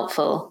useful and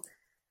helpful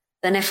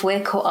than if we're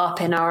caught up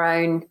in our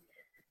own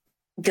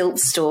guilt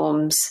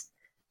storms,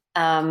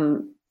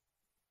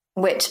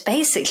 which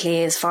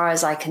basically, as far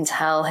as I can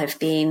tell, have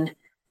been,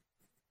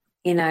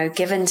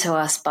 given to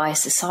us by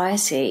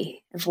society,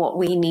 of what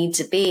we need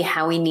to be,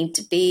 how we need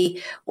to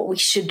be, what we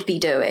should be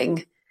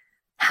doing,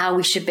 how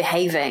we should be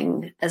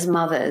behaving as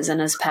mothers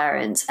and as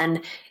parents,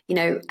 and,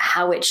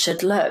 how it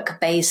should look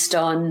based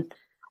on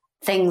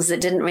things that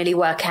didn't really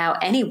work out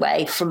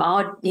anyway from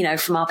our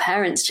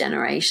parents'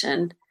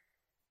 generation.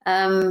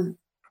 So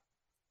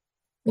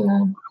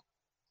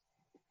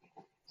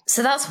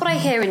that's what I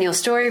hear in your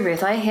story,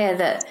 Ruth. I hear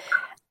that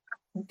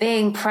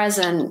being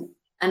present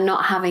and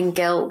not having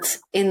guilt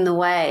in the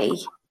way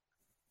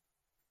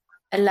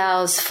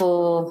allows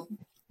for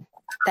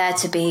there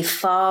to be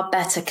far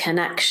better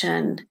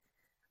connection,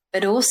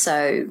 but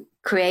also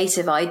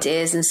creative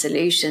ideas and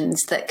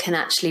solutions that can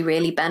actually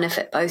really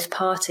benefit both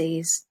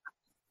parties.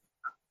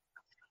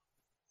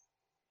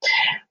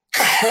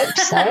 I hope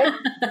so.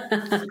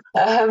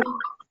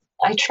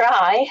 I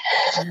try.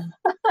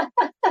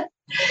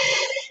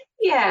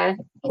 Yeah,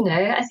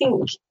 I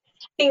think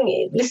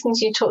listening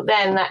to you talk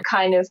then, that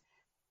kind of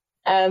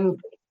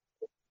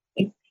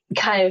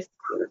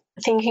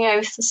thinking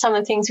over some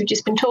of the things we've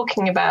just been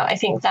talking about, I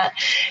think that,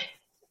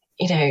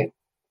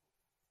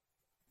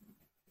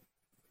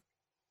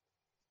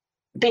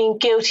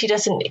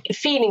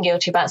 feeling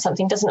guilty about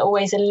something doesn't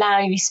always allow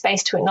you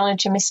space to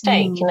acknowledge a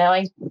mistake.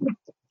 I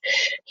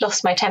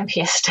lost my temper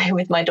yesterday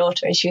with my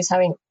daughter, and she was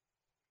having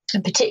a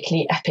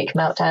particularly epic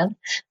meltdown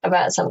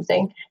about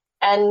something.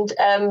 And,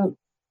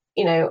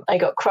 I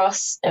got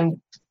cross and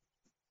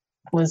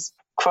was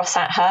cross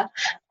at her,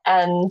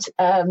 and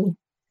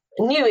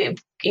knew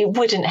it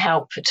wouldn't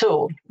help at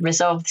all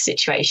resolve the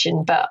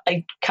situation, but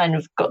I kind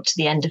of got to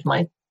the end of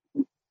my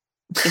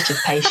bit of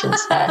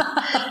patience there.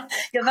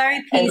 You're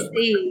very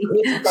PC.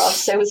 With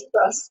cross, I was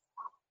cross.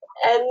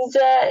 And,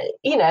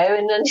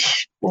 and then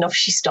off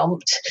she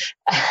stomped.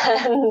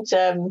 And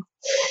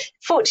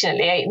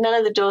fortunately, none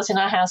of the doors in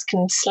our house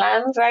can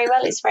slam very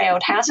well. It's a very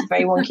old house with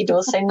very wonky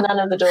doors, so none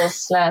of the doors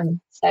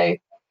slam. So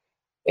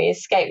we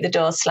escaped the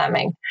doors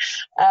slamming,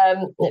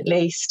 at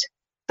least.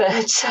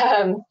 But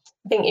I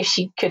think if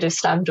she could have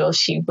slammed doors,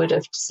 she would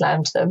have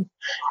slammed them.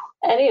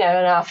 And,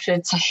 and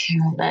afterwards,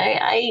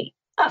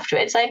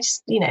 I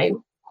just,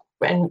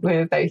 when we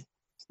were both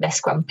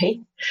less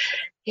grumpy,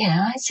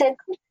 I said,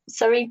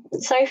 sorry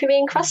for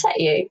being cross at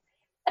you.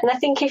 And I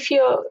think if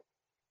you're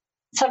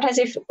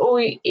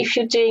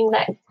doing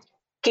that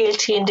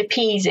guilty and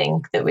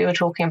appeasing that we were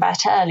talking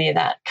about earlier,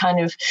 that kind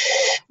of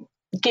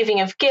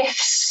giving of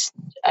gifts,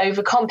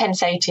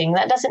 overcompensating,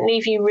 that doesn't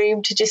leave you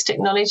room to just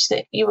acknowledge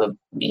that you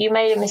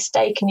made a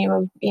mistake and you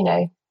were,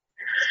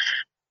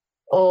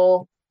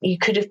 or you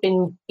could have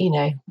been,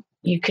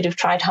 you could have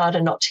tried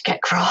harder not to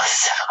get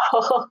cross.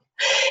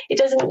 It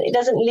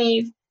doesn't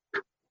leave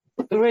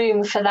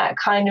room for that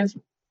kind of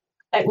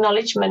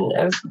acknowledgement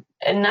of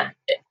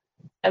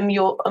a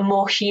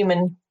more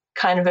human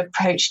kind of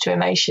approach to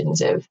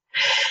emotions of,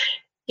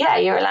 yeah,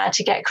 you're allowed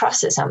to get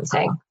cross at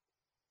something.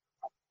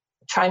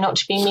 Try not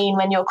to be mean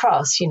when you're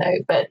cross,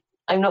 but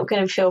I'm not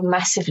going to feel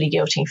massively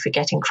guilty for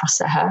getting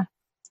cross at her.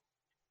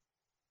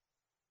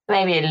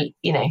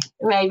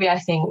 Maybe I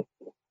think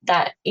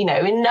that,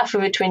 enough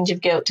of a twinge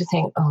of guilt to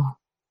think, oh,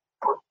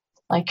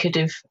 I could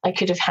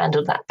have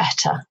handled that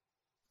better.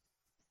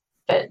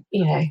 But,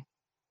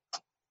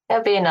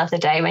 there'll be another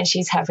day when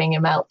she's having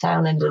a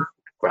meltdown and a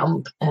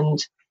grump,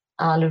 and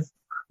I'll have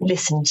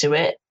listened to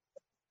it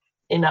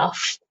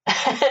enough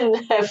and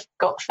have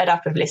got fed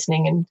up of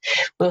listening and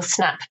will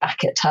snap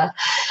back at her.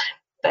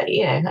 But,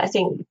 I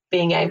think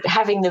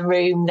having the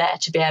room there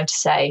to be able to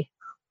say,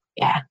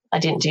 yeah, I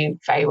didn't do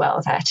very well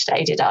with her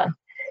today, did I?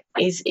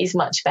 Is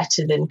much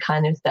better than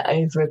kind of the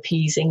over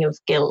appeasing of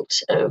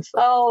guilt of,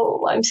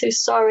 oh, I'm so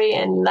sorry,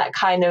 and that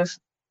kind of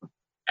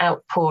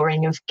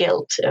outpouring of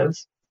guilt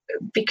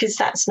because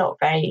that's not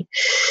very,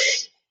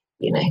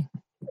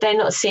 they're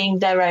not seeing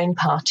their own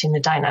part in the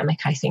dynamic.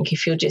 I think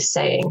if you're just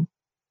saying,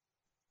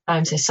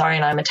 I'm so sorry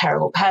and I'm a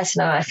terrible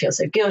person and I feel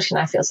so guilty and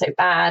I feel so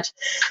bad,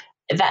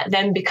 that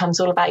then becomes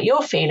all about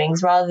your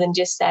feelings rather than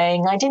just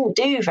saying, I didn't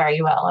do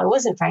very well, I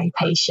wasn't very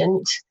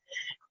patient,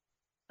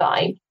 but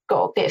I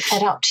got a bit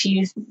fed up to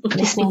you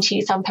listening to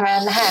you thump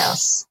around the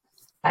house.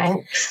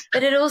 Thanks.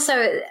 But it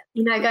also,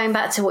 going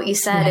back to what you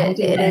said,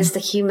 it is the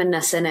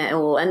humanness in it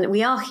all. And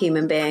we are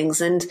human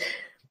beings, and,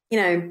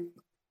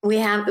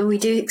 we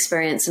do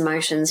experience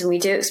emotions and we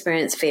do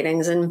experience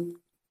feelings, and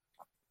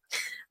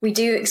we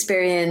do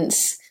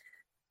experience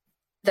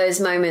those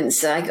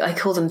moments. I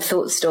call them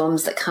thought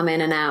storms that come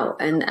in and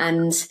out. And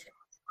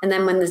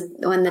then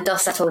when the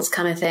dust settles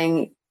kind of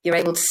thing, you're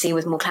able to see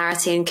with more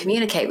clarity and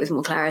communicate with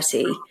more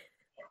clarity.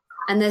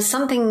 And there's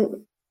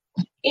something,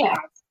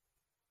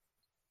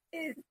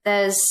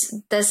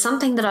 there's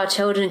something that our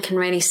children can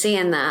really see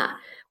in that,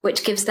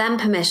 which gives them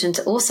permission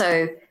to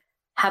also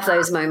have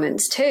those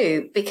moments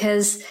too,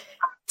 because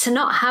to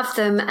not have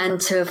them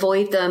and to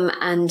avoid them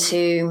and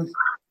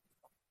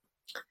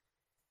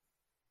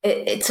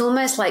it's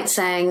almost like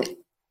saying,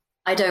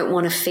 I don't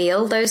want to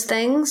feel those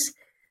things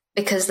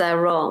because they're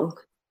wrong.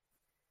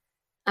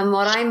 And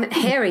what I'm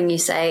hearing you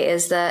say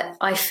is that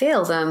I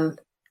feel them,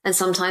 and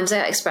sometimes I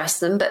express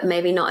them, but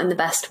maybe not in the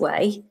best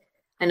way.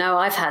 I know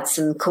I've had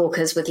some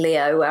corkers with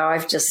Leo where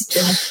I've just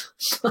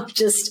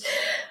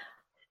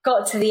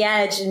got to the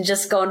edge and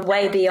just gone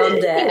way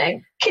beyond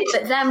it. Kids,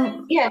 but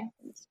then,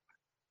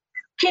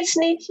 kids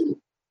need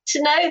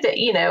to know that,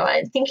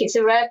 I think it's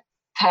a rare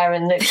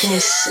parent that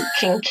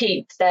can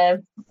keep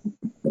their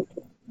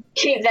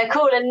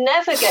cool and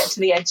never get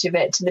to the edge of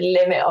it, to the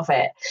limit of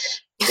it.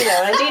 And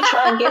I do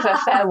try and give her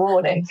fair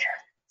warning.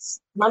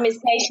 Mummy's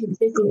patience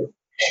isn't,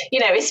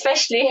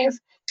 especially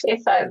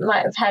if I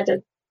might have had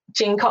a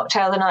gin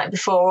cocktail the night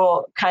before,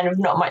 or kind of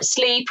not much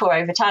sleep or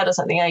overtired or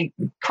something.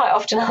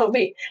 I'll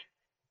be,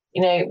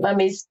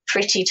 Mummy's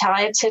pretty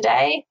tired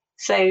today.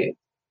 So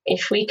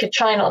if we could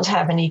try not to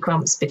have any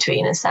grumps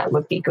between us, that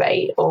would be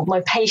great. Or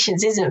my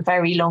patience isn't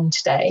very long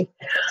today.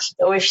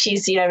 Or if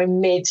she's,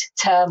 in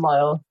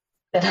mid-turmoil,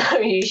 then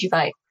I'm usually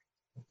like,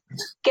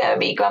 get a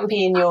bit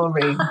grumpy in your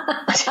room.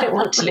 I don't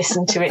want to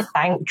listen to it,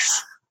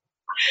 thanks.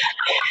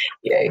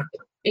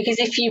 Because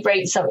if you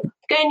break something,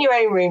 go in your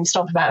own room,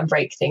 stomp about and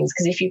break things.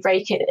 Because if you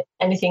break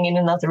anything in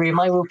another room,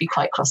 I will be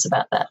quite cross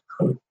about that.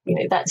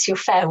 That's your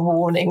fair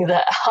warning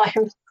that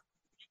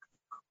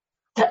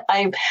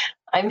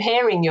I'm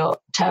hearing your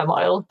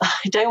turmoil.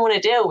 I don't want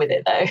to deal with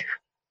it though.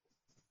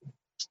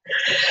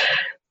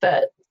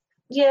 But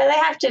they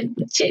have to.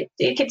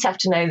 Your kids have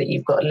to know that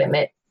you've got a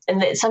limit,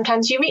 and that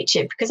sometimes you reach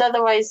it, because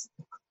otherwise,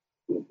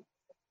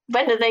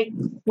 what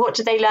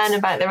do they learn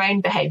about their own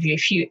behaviour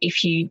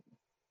if you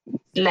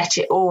let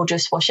it all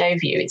just wash over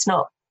you? It's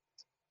not.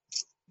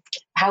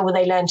 How will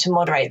they learn to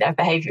moderate their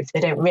behaviour if they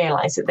don't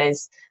realise that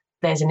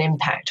there's an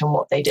impact on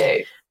what they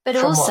do? But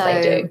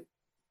also,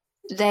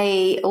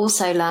 they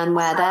also learn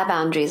where their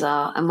boundaries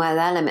are and where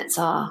their limits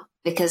are,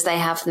 because they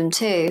have them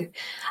too.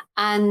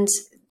 And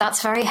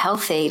that's very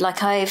healthy.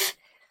 Like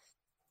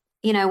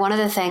one of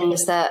the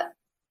things that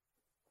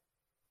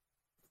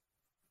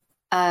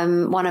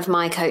one of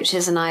my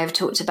coaches and I have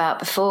talked about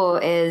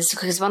before is,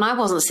 because when I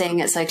wasn't seeing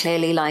it so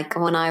clearly, like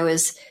when I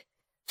was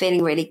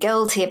feeling really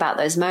guilty about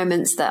those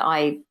moments that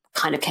I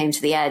kind of came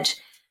to the edge,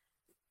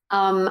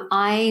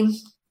 I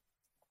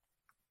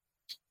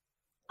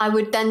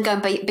would then go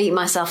and beat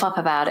myself up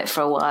about it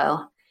for a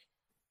while.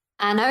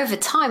 And over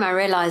time, I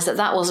realized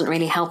that wasn't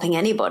really helping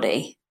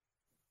anybody.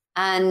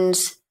 And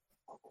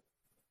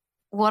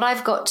what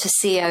I've got to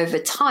see over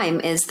time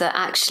is that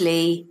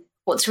actually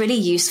what's really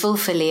useful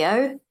for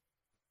Leo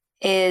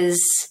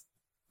is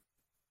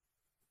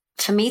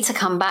for me to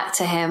come back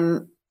to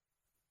him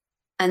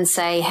and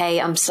say,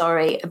 hey, I'm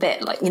sorry, a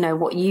bit like,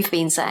 what you've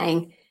been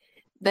saying,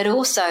 but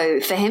also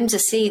for him to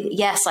see,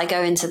 yes, I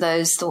go into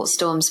those thought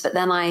storms, but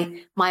then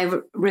my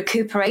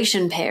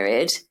recuperation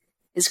period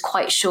is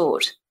quite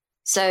short.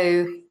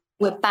 So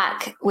we're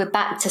back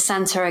to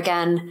center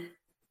again,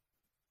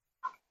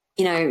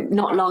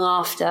 not long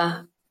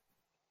after.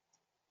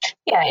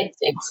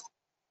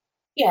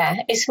 Yeah,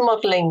 it's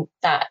modeling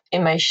that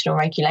emotional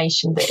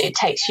regulation, that it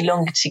takes you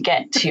longer to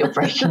get to your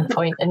breaking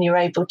point and you're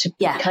able to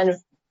kind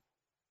of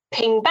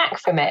ping back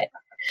from it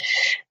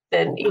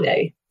than,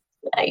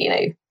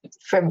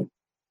 from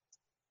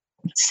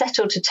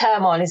settle to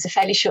turmoil is a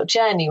fairly short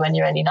journey when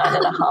you're only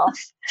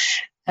 9.5.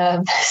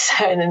 And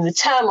then the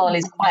turmoil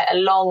is quite a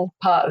long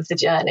part of the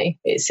journey,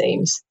 it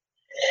seems.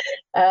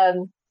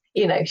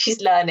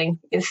 She's learning.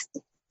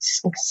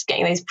 She's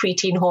getting those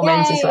preteen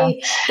hormones as well.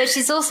 But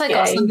she's also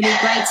got somebody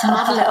great to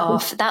model it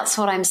off. That's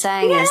what I'm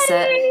saying. Is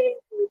that...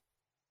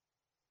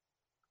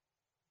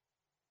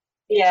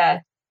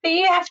 Yeah. But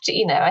you have to,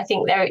 I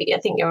think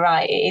you're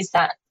right. It is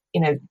that,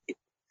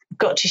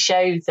 got to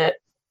show that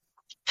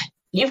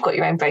you've got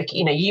your own break,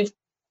 you've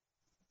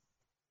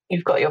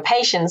got your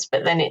patience,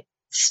 but then it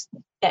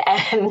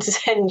ends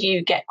and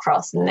you get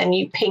cross and then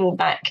you ping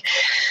back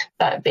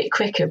that bit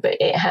quicker.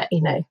 But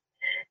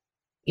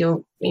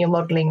you're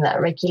modeling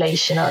that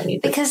regulation, aren't you?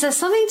 Because there's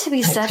something to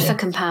be said for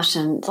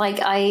compassion. Like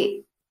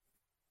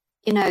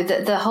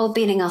the whole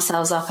beating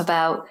ourselves up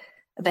about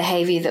a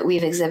behavior that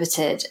we've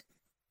exhibited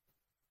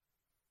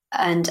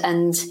and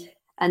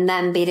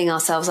then beating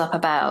ourselves up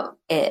about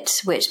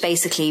it, which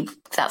basically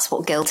that's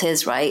what guilt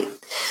is, right?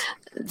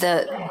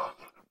 The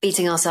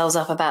beating ourselves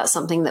up about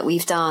something that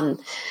we've done,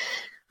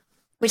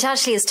 which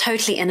actually is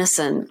totally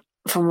innocent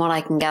from what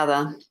I can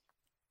gather.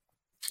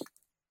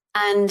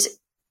 And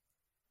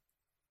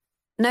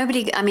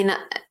nobody,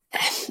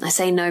 I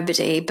say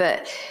nobody,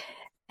 but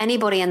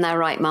anybody in their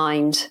right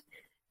mind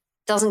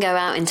doesn't go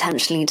out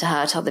intentionally to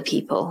hurt other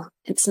people.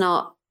 It's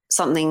not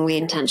something we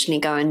intentionally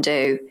go and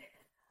do.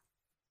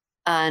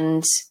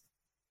 And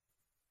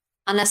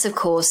unless, of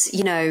course,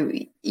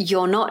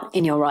 you're not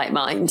in your right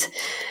mind.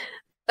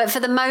 But for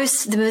the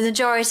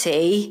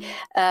majority,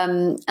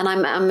 and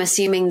I'm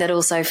assuming that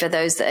also for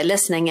those that are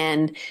listening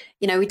in,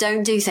 we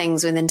don't do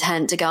things with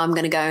intent to go, I'm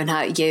going to go and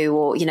hurt you,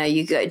 or,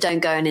 don't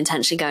go and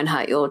intentionally go and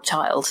hurt your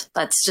child.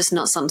 That's just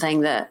not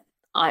something that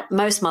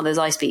most mothers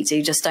I speak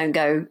to just don't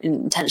go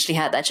and intentionally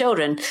hurt their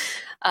children.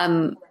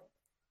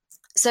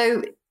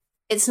 So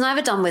it's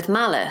never done with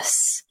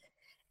malice.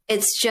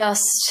 It's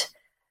just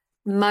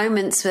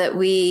moments that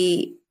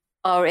we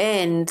are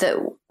in that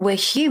we're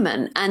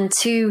human, and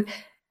to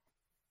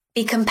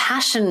be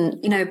compassion,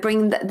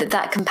 bring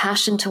that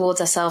compassion towards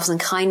ourselves and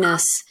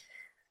kindness.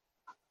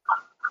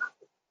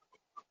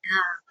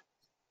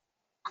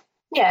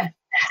 Yeah,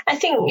 I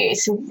think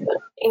it's,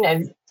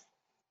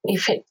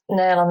 you've hit the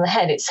nail on the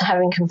head. It's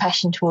having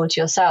compassion towards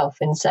yourself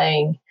and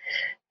saying,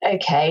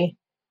 okay,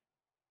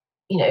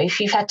 if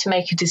you've had to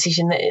make a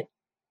decision that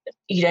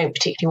you don't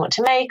particularly want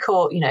to make,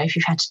 or, if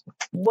you've had to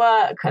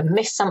work and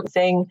miss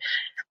something,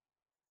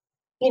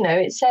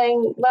 it's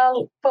saying,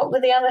 well, what were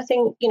the other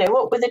thing,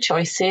 what were the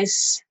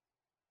choices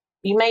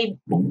you made?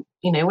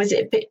 Was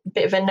it a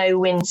bit of a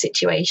no-win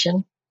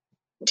situation?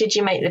 Did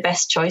you make the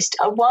best choice?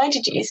 Why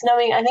did you? It's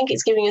knowing, I think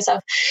it's giving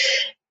yourself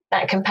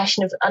that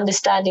compassion of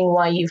understanding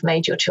why you've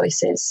made your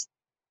choices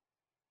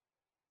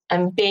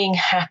and being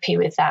happy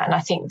with that. And I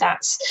think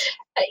that's,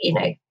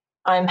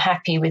 I'm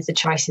happy with the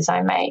choices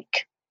I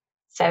make,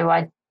 so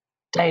I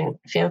don't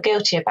feel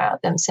guilty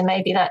about them. So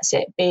maybe that's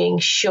it, being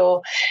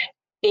sure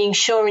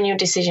in your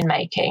decision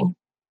making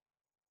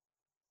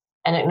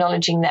and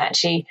acknowledging that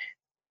actually,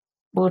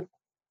 well,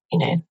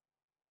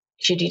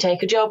 should you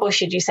take a job or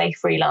should you say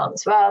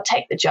freelance? Well,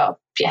 take the job.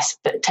 Yes,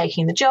 but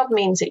taking the job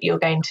means that you're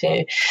going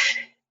to,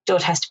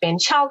 daughter has to be in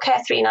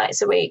childcare 3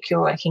 nights a week. You're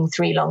working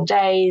 3 long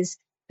days,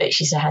 but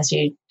she still has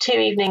you 2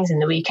 evenings in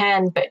the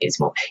weekend, but it's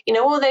more,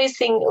 all those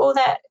things, all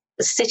that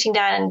sitting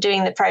down and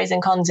doing the pros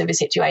and cons of a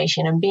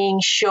situation and being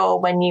sure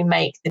when you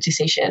make the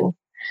decision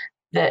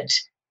that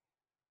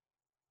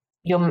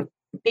you're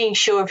being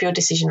sure of your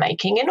decision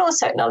making, and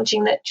also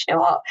acknowledging that,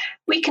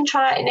 we can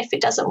try it, and if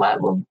it doesn't work,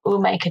 we'll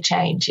make a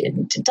change.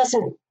 It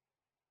doesn't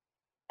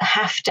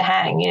have to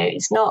hang.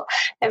 It's not,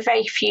 there are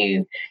very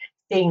few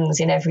things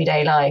in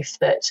everyday life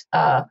that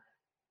are,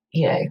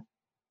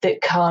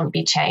 that can't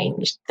be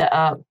changed, that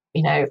are,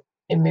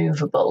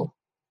 immovable.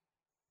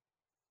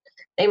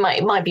 It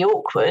might be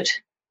awkward,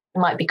 it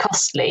might be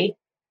costly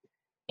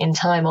in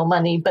time or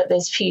money, but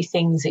there's few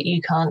things that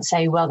you can't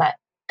say, well, that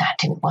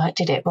didn't work,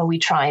 did it? Well, we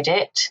tried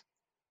it.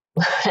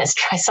 Let's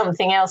try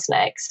something else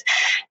next.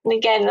 And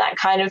again, that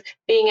kind of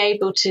being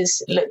able to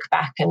look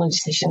back on a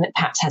decision that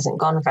perhaps hasn't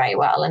gone very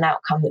well, an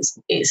outcome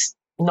that's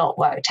not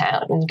worked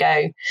out, and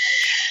go,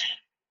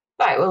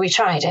 right, well, we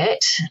tried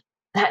it.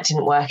 that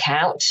didn't work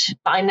out,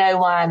 but I know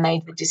why I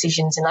made the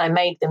decisions, and I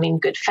made them in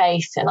good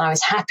faith, and I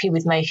was happy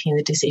with making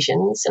the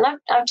decisions. And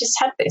I've just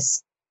had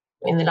this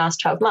in the last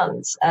 12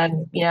 months. I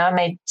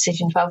made a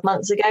decision 12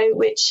 months ago,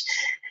 which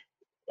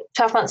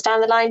 12 months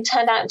down the line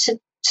turned out to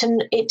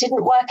it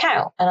didn't work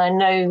out. And I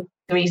know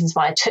the reasons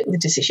why I took the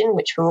decision,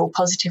 which were all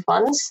positive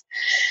ones.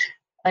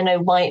 I know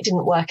why it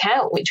didn't work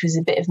out, which was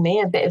a bit of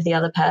me, a bit of the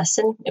other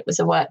person. It was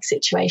a work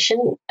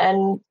situation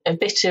and a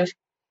bit of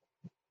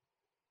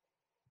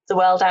the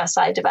world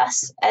outside of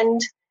us. And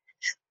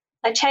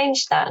I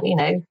changed that.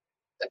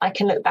 I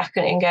can look back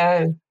at it and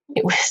go,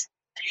 it was,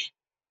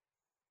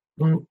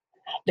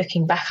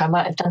 looking back, I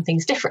might have done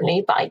things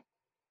differently, but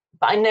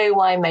I know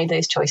why I made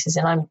those choices,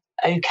 and I'm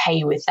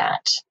okay with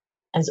that,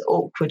 as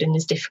awkward and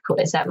as difficult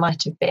as that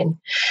might have been.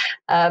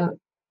 And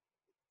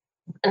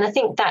I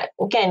think that,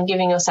 again,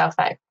 giving yourself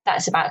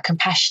that's about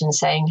compassion,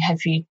 saying,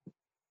 have you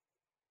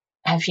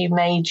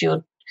made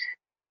a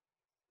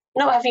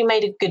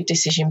good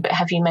decision, but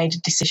have you made a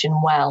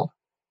decision well?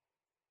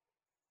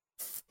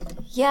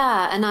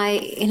 Yeah. And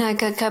I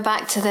go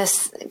back to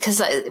this,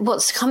 because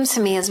what's come to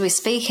me as we're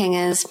speaking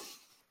is,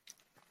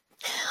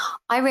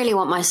 I really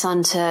want my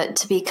son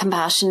to be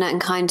compassionate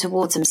and kind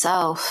towards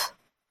himself.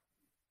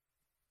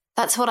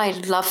 That's what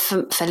I'd love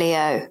for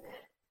Leo,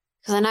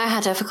 because I know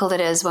how difficult it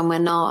is when we're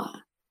not.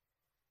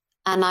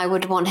 And I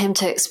would want him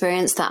to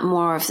experience that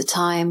more of the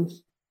time.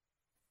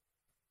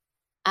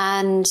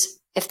 And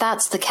if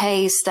that's the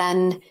case,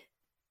 then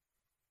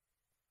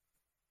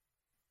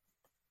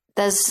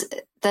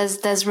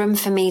there's room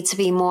for me to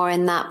be more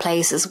in that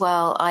place as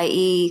well,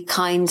 i.e.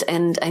 kind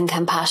and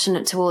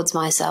compassionate towards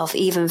myself,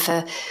 even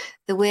for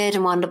the weird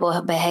and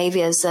wonderful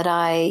behaviors that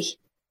I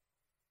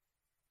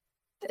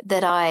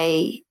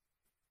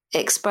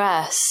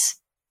express.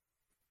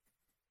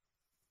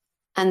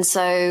 And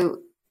so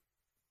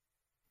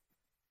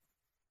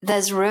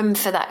there's room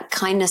for that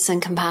kindness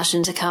and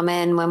compassion to come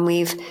in when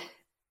we've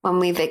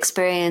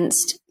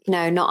experienced,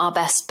 not our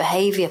best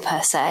behavior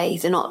per se.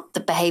 They're not the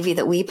behavior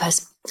that we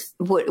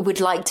would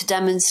like to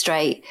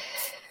demonstrate.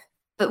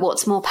 But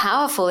what's more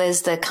powerful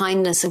is the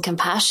kindness and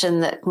compassion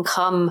that can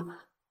come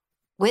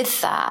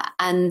with that,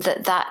 and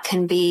that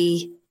can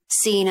be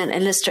seen and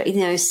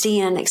illustrated,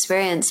 seen and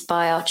experienced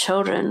by our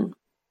children.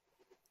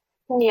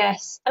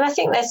 Yes. And I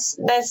think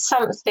there's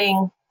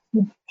something,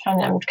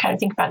 I'm trying to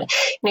think about it,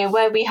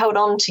 where we hold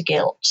on to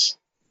guilt,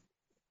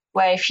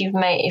 where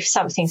if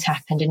something's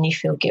happened and you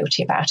feel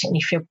guilty about it and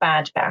you feel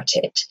bad about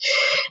it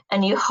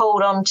and you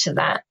hold on to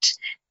that,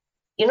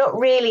 you're not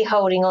really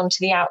holding on to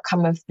the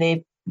outcome of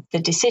the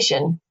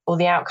decision or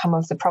the outcome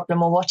of the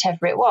problem or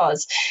whatever it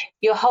was.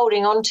 You're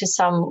holding on to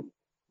some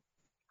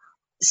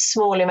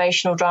small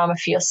emotional drama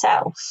for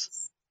yourself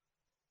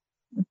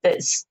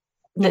that's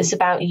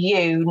about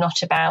you,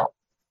 not about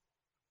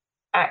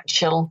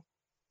actual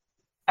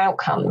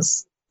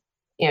outcomes.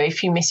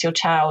 If you miss your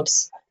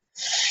child's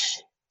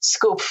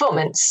school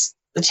performance,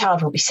 the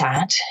child will be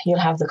sad. You'll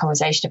have the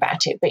conversation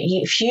about it. But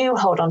if you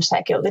hold on to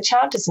that guilt, the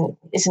child isn't.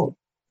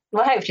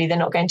 Well, hopefully they're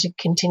not going to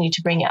continue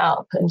to bring it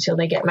up until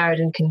they get married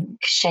and can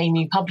shame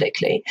you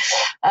publicly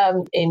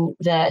in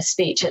their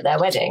speech at their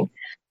wedding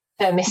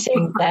for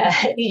missing their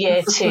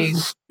year 2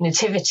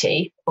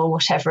 nativity or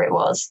whatever it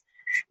was.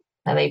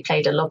 And they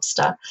played a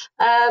lobster.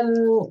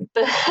 But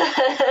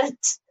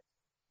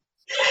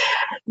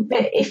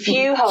if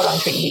you hold on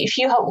to it,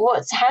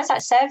 how's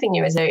that serving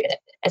you as a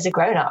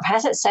grown up?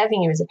 How's that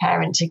serving you as a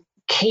parent to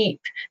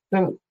keep?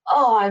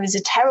 I was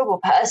a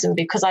terrible person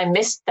because I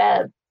missed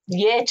the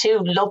year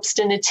 2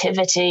 lobster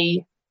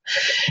nativity,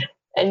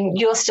 and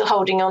you're still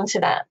holding on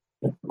to that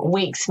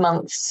weeks,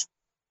 months,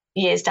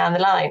 years down the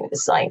line.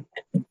 It's like,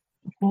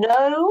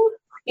 no,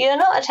 you're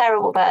not a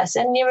terrible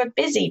person. You're a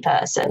busy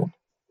person,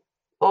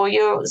 or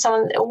you're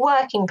a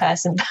working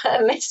person,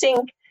 but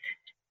missing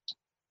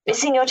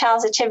your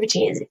child's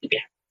activity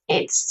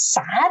it's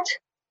sad,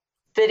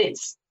 but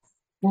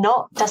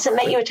doesn't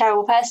make you a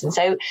terrible person.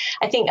 So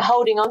I think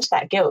holding on to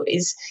that guilt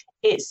it's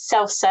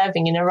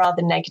self-serving in a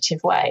rather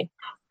negative way.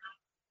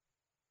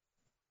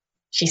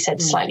 She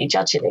said slightly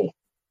judgily.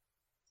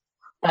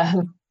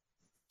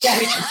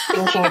 Just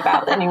thinking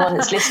about anyone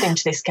that's listening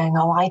to this going,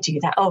 I do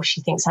that. Oh,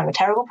 she thinks I'm a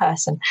terrible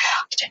person.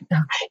 I don't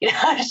know.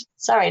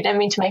 Sorry, I don't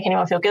mean to make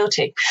anyone feel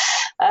guilty.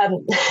 But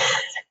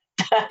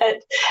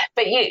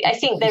I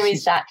think there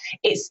is that.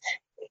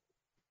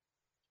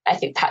 I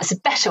think perhaps a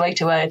better way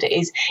to word it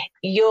is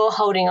you're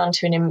holding on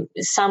to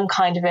some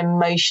kind of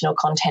emotional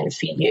content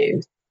for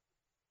you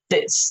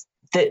that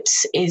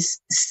is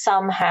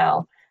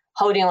somehow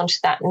holding on to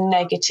that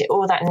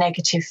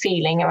negative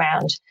feeling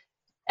around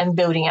and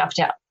building up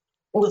to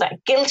all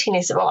that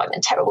guiltiness of, I'm a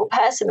terrible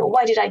person, or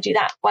why did I do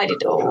that?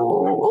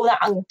 All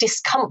that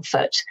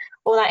discomfort,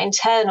 all that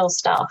internal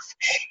stuff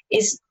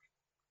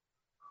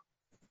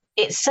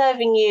it's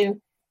serving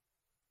you.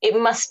 It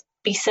must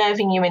be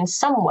serving you in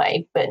some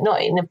way, but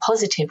not in a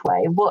positive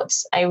way.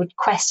 I would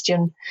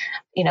question,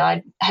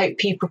 I hope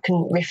people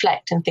can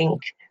reflect and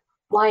think,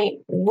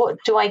 what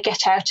do I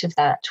get out of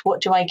that?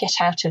 What do I get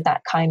out of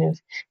that kind of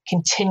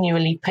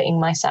continually putting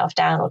myself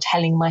down or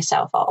telling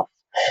myself off?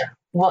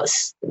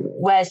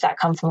 Where's that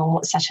come from and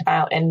what's that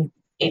about? And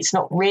it's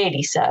not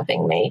really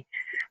serving me,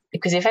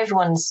 because if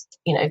everyone's,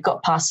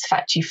 got past the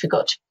fact you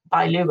forgot to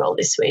buy loo roll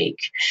this week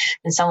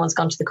and someone's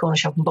gone to the corner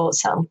shop and bought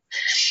some,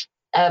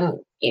 and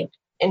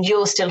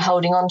you're still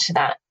holding on to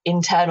that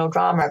internal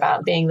drama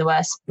about being the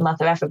worst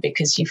mother ever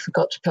because you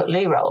forgot to put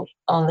loo roll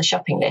on the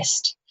shopping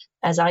list,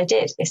 as I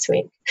did this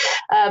week.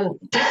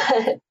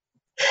 But,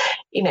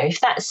 if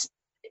that's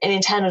an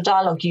internal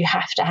dialogue you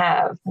have to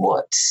have,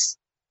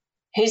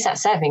 who's that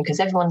serving? Because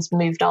everyone's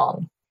moved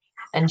on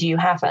and you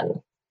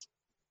haven't.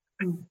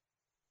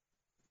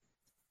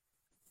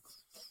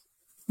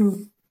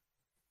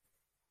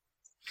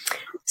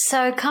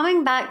 So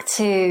coming back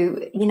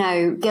to,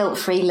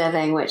 guilt-free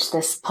living, which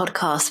this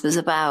podcast was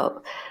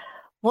about,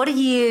 what are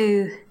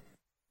you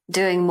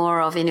doing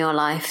more of in your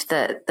life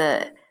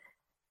that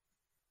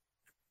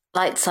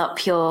lights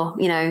up your,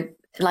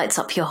 lights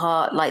up your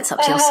heart, lights up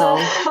your soul?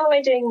 What am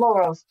I doing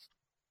more of?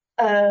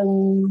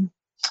 I'm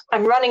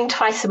running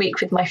twice a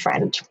week with my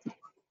friend.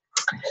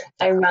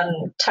 I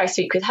run twice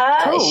a week with her.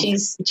 Cool.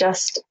 She's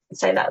just,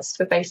 so that's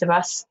for both of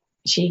us.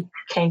 She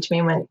came to me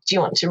and went, do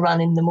you want to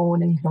run in the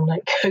morning? I'm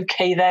like,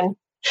 okay then.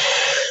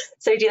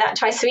 So we do that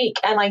twice a week.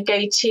 And I go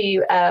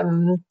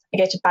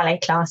to ballet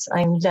class.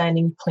 I'm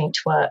learning point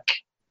work.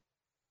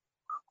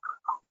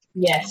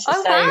 Yes.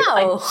 Oh, so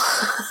wow.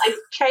 I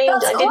trained,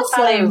 That's I did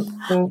awesome. ballet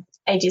from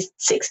ages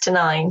 6 to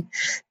 9,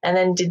 and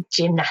then did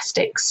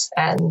gymnastics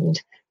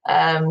and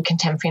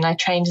contemporary. And I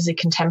trained as a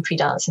contemporary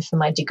dancer for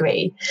my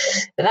degree.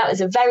 But that was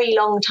a very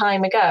long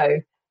time ago.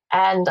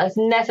 And I've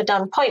never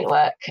done point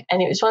work.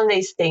 And it was one of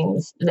these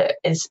things that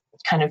is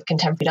kind of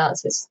contemporary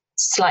dancers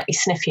slightly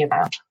sniffy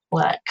about,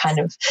 like kind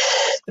of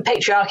the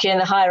patriarchy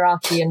and the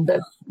hierarchy and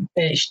the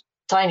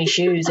tiny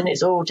shoes, and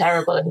it's all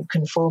terrible and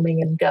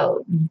conforming and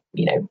girl,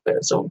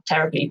 it's all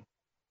terribly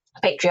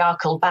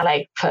patriarchal,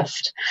 ballet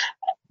puffed,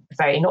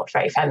 not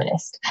very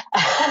feminist.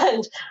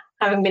 And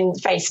having been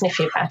very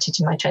sniffy about it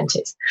in my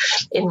 20s,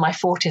 in my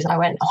 40s, I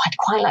went, I'd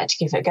quite like to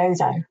give it a go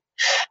though.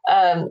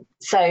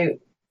 So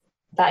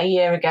about a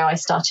year ago,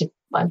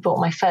 I bought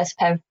my first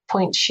pair of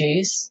point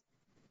shoes,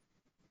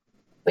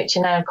 which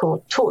are now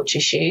called torture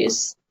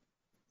shoes.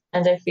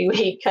 And every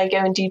week I go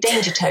and do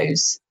danger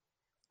toes.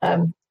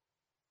 So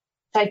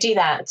I do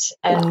that.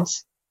 And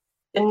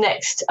the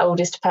next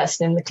oldest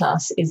person in the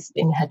class is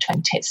in her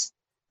 20s.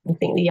 I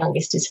think the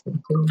youngest is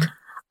 14.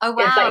 Oh,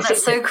 wow,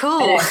 that's so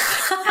cool.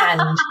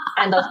 And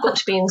I've got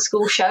to be in the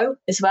school show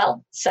as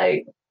well. So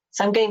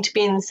I'm going to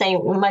be in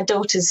my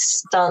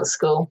daughter's dance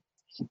school.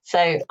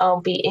 So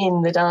I'll be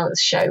in the dance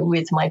show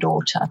with my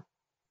daughter.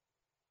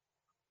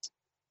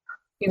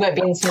 We won't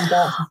be in the same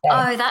dance.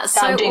 Oh, that's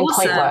so I'm doing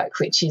awesome. point work,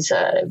 which is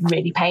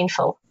really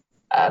painful,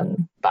 but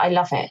I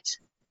love it.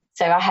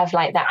 So I have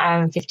like that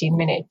hour and 15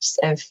 minutes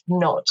of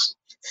not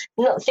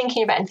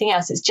thinking about anything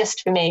else. It's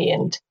just for me.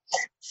 And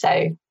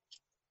so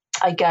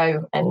I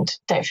go and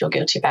don't feel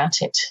guilty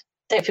about it.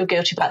 Don't feel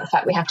guilty about the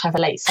fact we have to have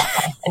a late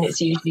supper and it's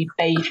usually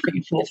beige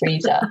food from the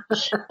freezer.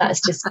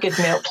 That's just good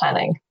meal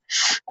planning.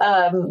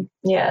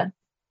 Yeah,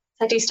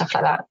 I do stuff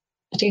like that.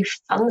 I do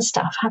fun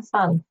stuff. Have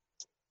fun.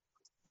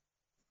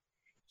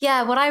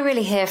 Yeah, what I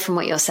really hear from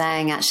what you're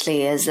saying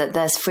actually is that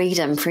there's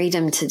freedom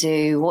to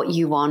do what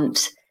you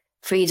want,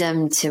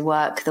 freedom to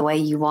work the way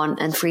you want,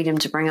 and freedom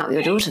to bring up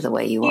your daughter the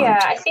way you want. Yeah,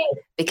 I think.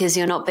 Because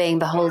you're not being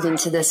beholden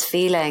to this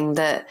feeling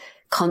that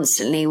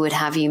constantly would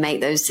have you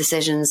make those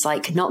decisions,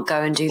 like not go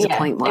and do the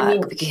point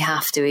work because you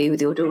have to be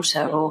with your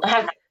daughter, or,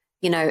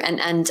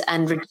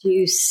 and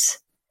reduce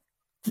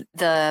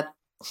the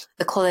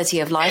quality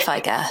of life,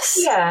 I guess,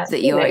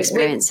 that you're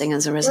experiencing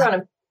as a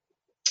result.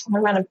 I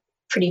run a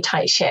pretty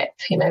tight ship.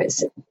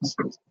 It's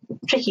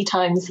tricky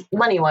times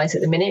money-wise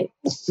at the minute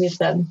with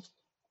them.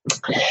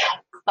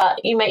 But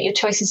you make your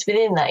choices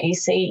within that. You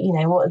see,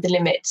 what are the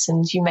limits,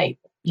 and you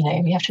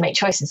have to make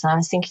choices. And I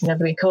was thinking the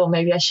other week,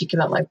 maybe I should give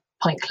up my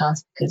point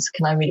class because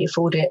can I really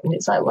afford it? And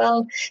it's like,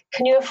 well,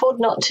 can you afford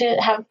not to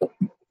have,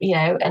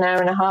 an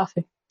hour and a half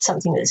of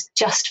something that's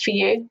just for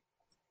you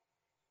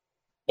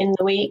in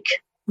the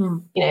week?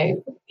 I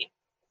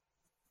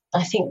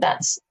think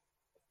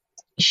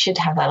you should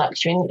have that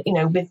luxury.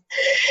 And,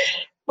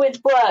 with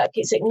work,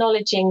 it's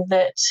acknowledging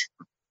that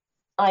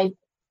I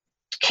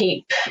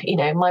keep,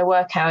 my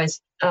work hours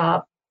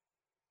are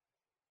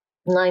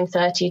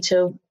 9:30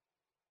 till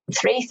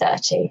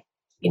 3:30,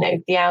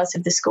 the hours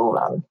of the school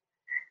run.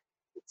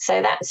 So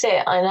that's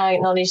it. And I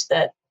acknowledge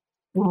that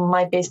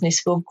my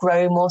business will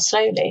grow more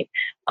slowly.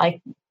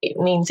 It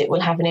means it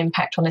will have an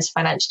impact on us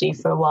financially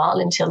for a while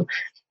until,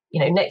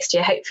 next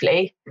year,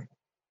 hopefully,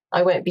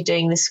 I won't be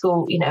doing the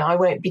school, I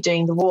won't be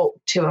doing the walk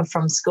to and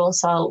from school.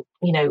 So I'll,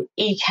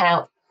 eke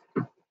out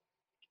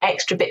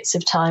extra bits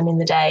of time in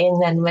the day.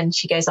 And then when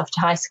she goes off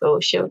to high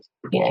school, she'll,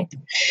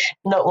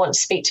 not want to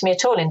speak to me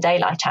at all in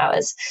daylight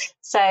hours.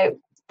 So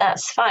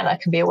that's fine. I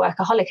can be a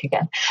workaholic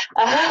again.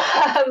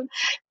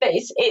 But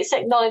it's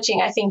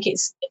acknowledging, I think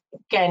it's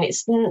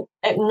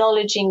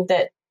acknowledging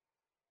that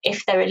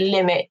if there are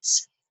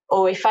limits,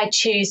 or if I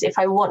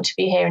want to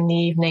be here in the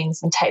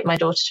evenings and take my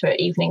daughter to her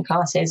evening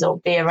classes, or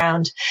be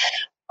around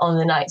on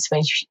the nights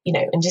when,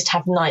 and just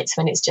have nights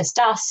when it's just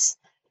us,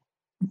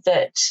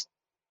 that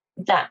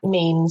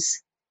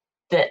means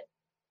that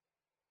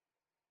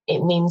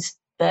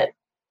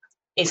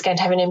it's going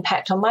to have an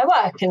impact on my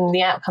work. And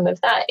the outcome of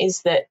that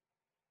is that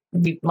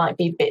we might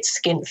be a bit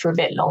skint for a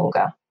bit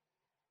longer.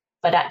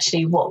 But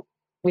actually what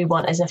we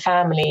want as a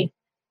family,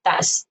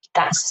 that's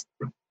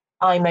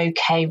I'm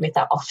okay with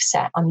that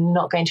offset. I'm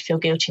not going to feel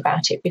guilty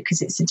about it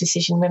because it's a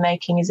decision we're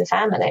making as a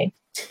family.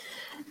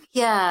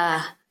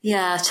 Yeah,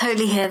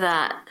 totally hear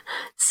that.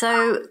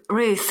 So,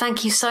 Ruth,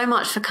 thank you so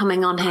much for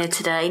coming on here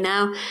today.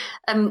 Now,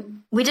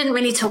 we didn't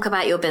really talk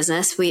about your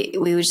business. We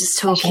were just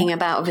talking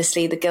about,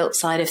 obviously, the guilt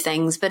side of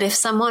things. But if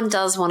someone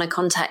does want to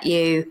contact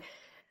you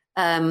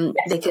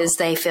because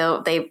they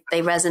feel they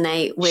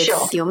resonate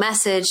with your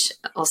message,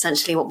 or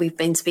essentially what we've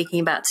been speaking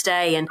about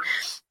today, and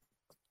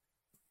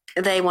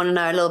they want to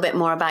know a little bit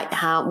more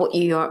about what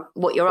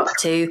you're up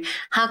to,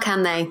 how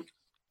can they?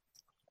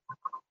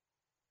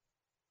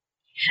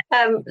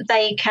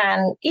 They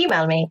can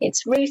email me.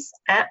 It's Ruth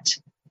at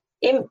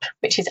imp,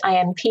 which is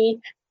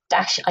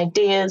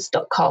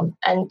imp-ideas.com.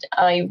 And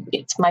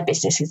my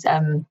business is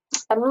a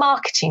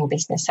marketing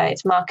business. So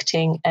it's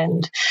marketing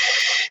and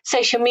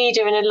social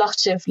media, and a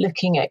lot of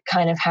looking at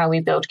kind of how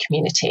we build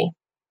community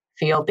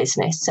for your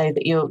business, so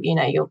that you're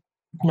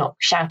not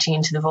shouting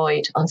into the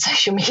void on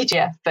social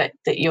media, but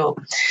that you're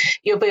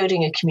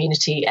building a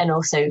community, and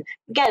also,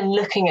 again,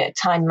 looking at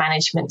time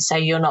management, so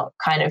you're not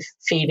kind of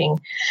feeling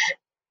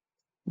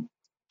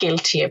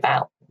guilty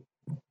about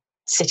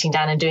sitting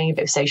down and doing a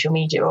bit of social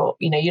media, or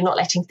you're not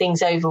letting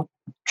things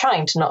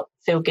trying to not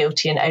feel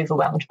guilty and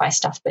overwhelmed by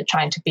stuff, but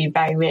trying to be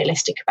very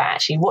realistic about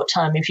actually what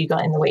time have you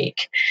got in the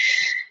week,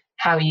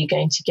 how are you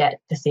going to get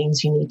the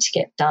things you need to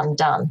get done.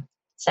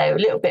 So a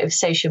little bit of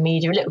social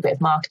media, a little bit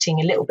of marketing,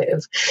 a little bit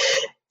of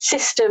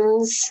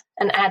systems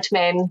and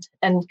admin,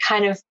 and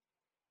kind of,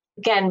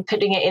 again,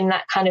 putting it in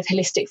that kind of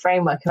holistic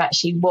framework of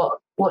actually what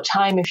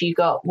time have you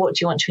got, what do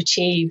you want to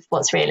achieve,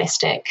 what's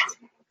realistic.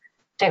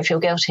 Don't feel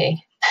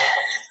guilty.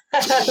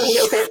 A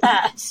little bit of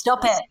that.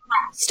 Stop it.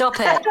 Stop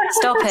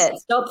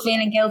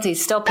feeling guilty.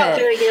 Stop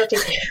feeling guilty.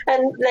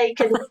 And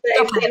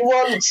if they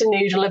want to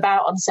noodle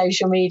about on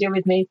social media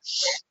with me,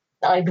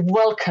 I'd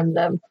welcome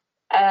them.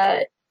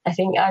 I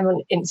think I'm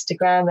on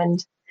Instagram,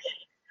 and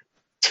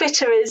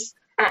Twitter is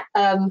at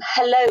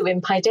hello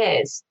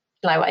impideas,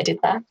 like what I did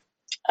there.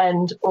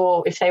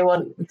 Or if they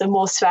want the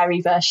more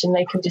sweary version,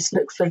 they can just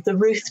look for the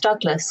Ruth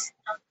Douglas,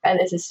 and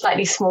there's a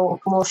slightly more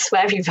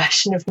sweary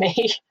version of me.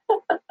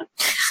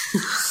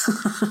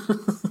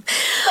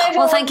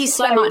 Well, thank you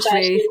so much,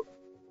 Ruth.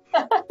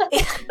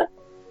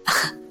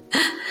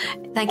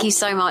 Thank you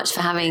so much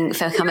for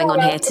coming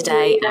on here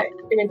today.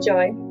 It's been a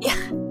joy.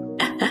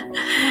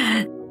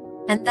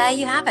 And there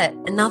you have it,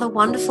 another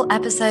wonderful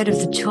episode of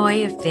The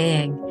Joy of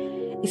Being.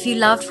 If you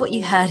loved what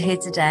you heard here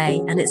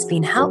today and it's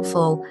been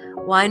helpful,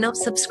 why not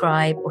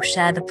subscribe or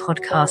share the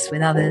podcast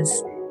with others?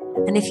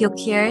 And if you're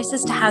curious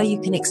as to how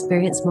you can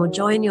experience more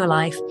joy in your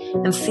life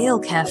and feel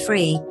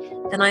carefree,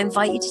 then I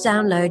invite you to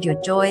download your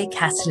Joy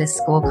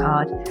Catalyst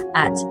scorecard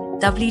at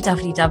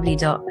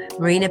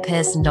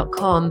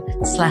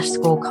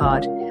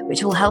www.marinapearson.com/scorecard,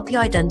 which will help you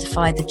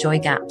identify the joy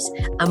gaps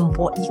and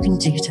what you can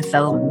do to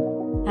fill them.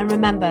 And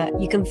remember,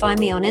 you can find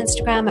me on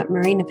Instagram at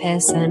Marina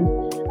Pearson,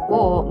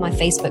 or my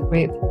Facebook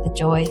group, The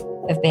Joy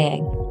of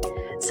Being.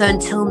 So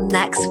until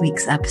next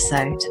week's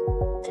episode,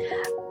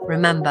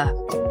 remember,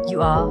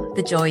 you are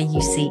the joy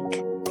you seek.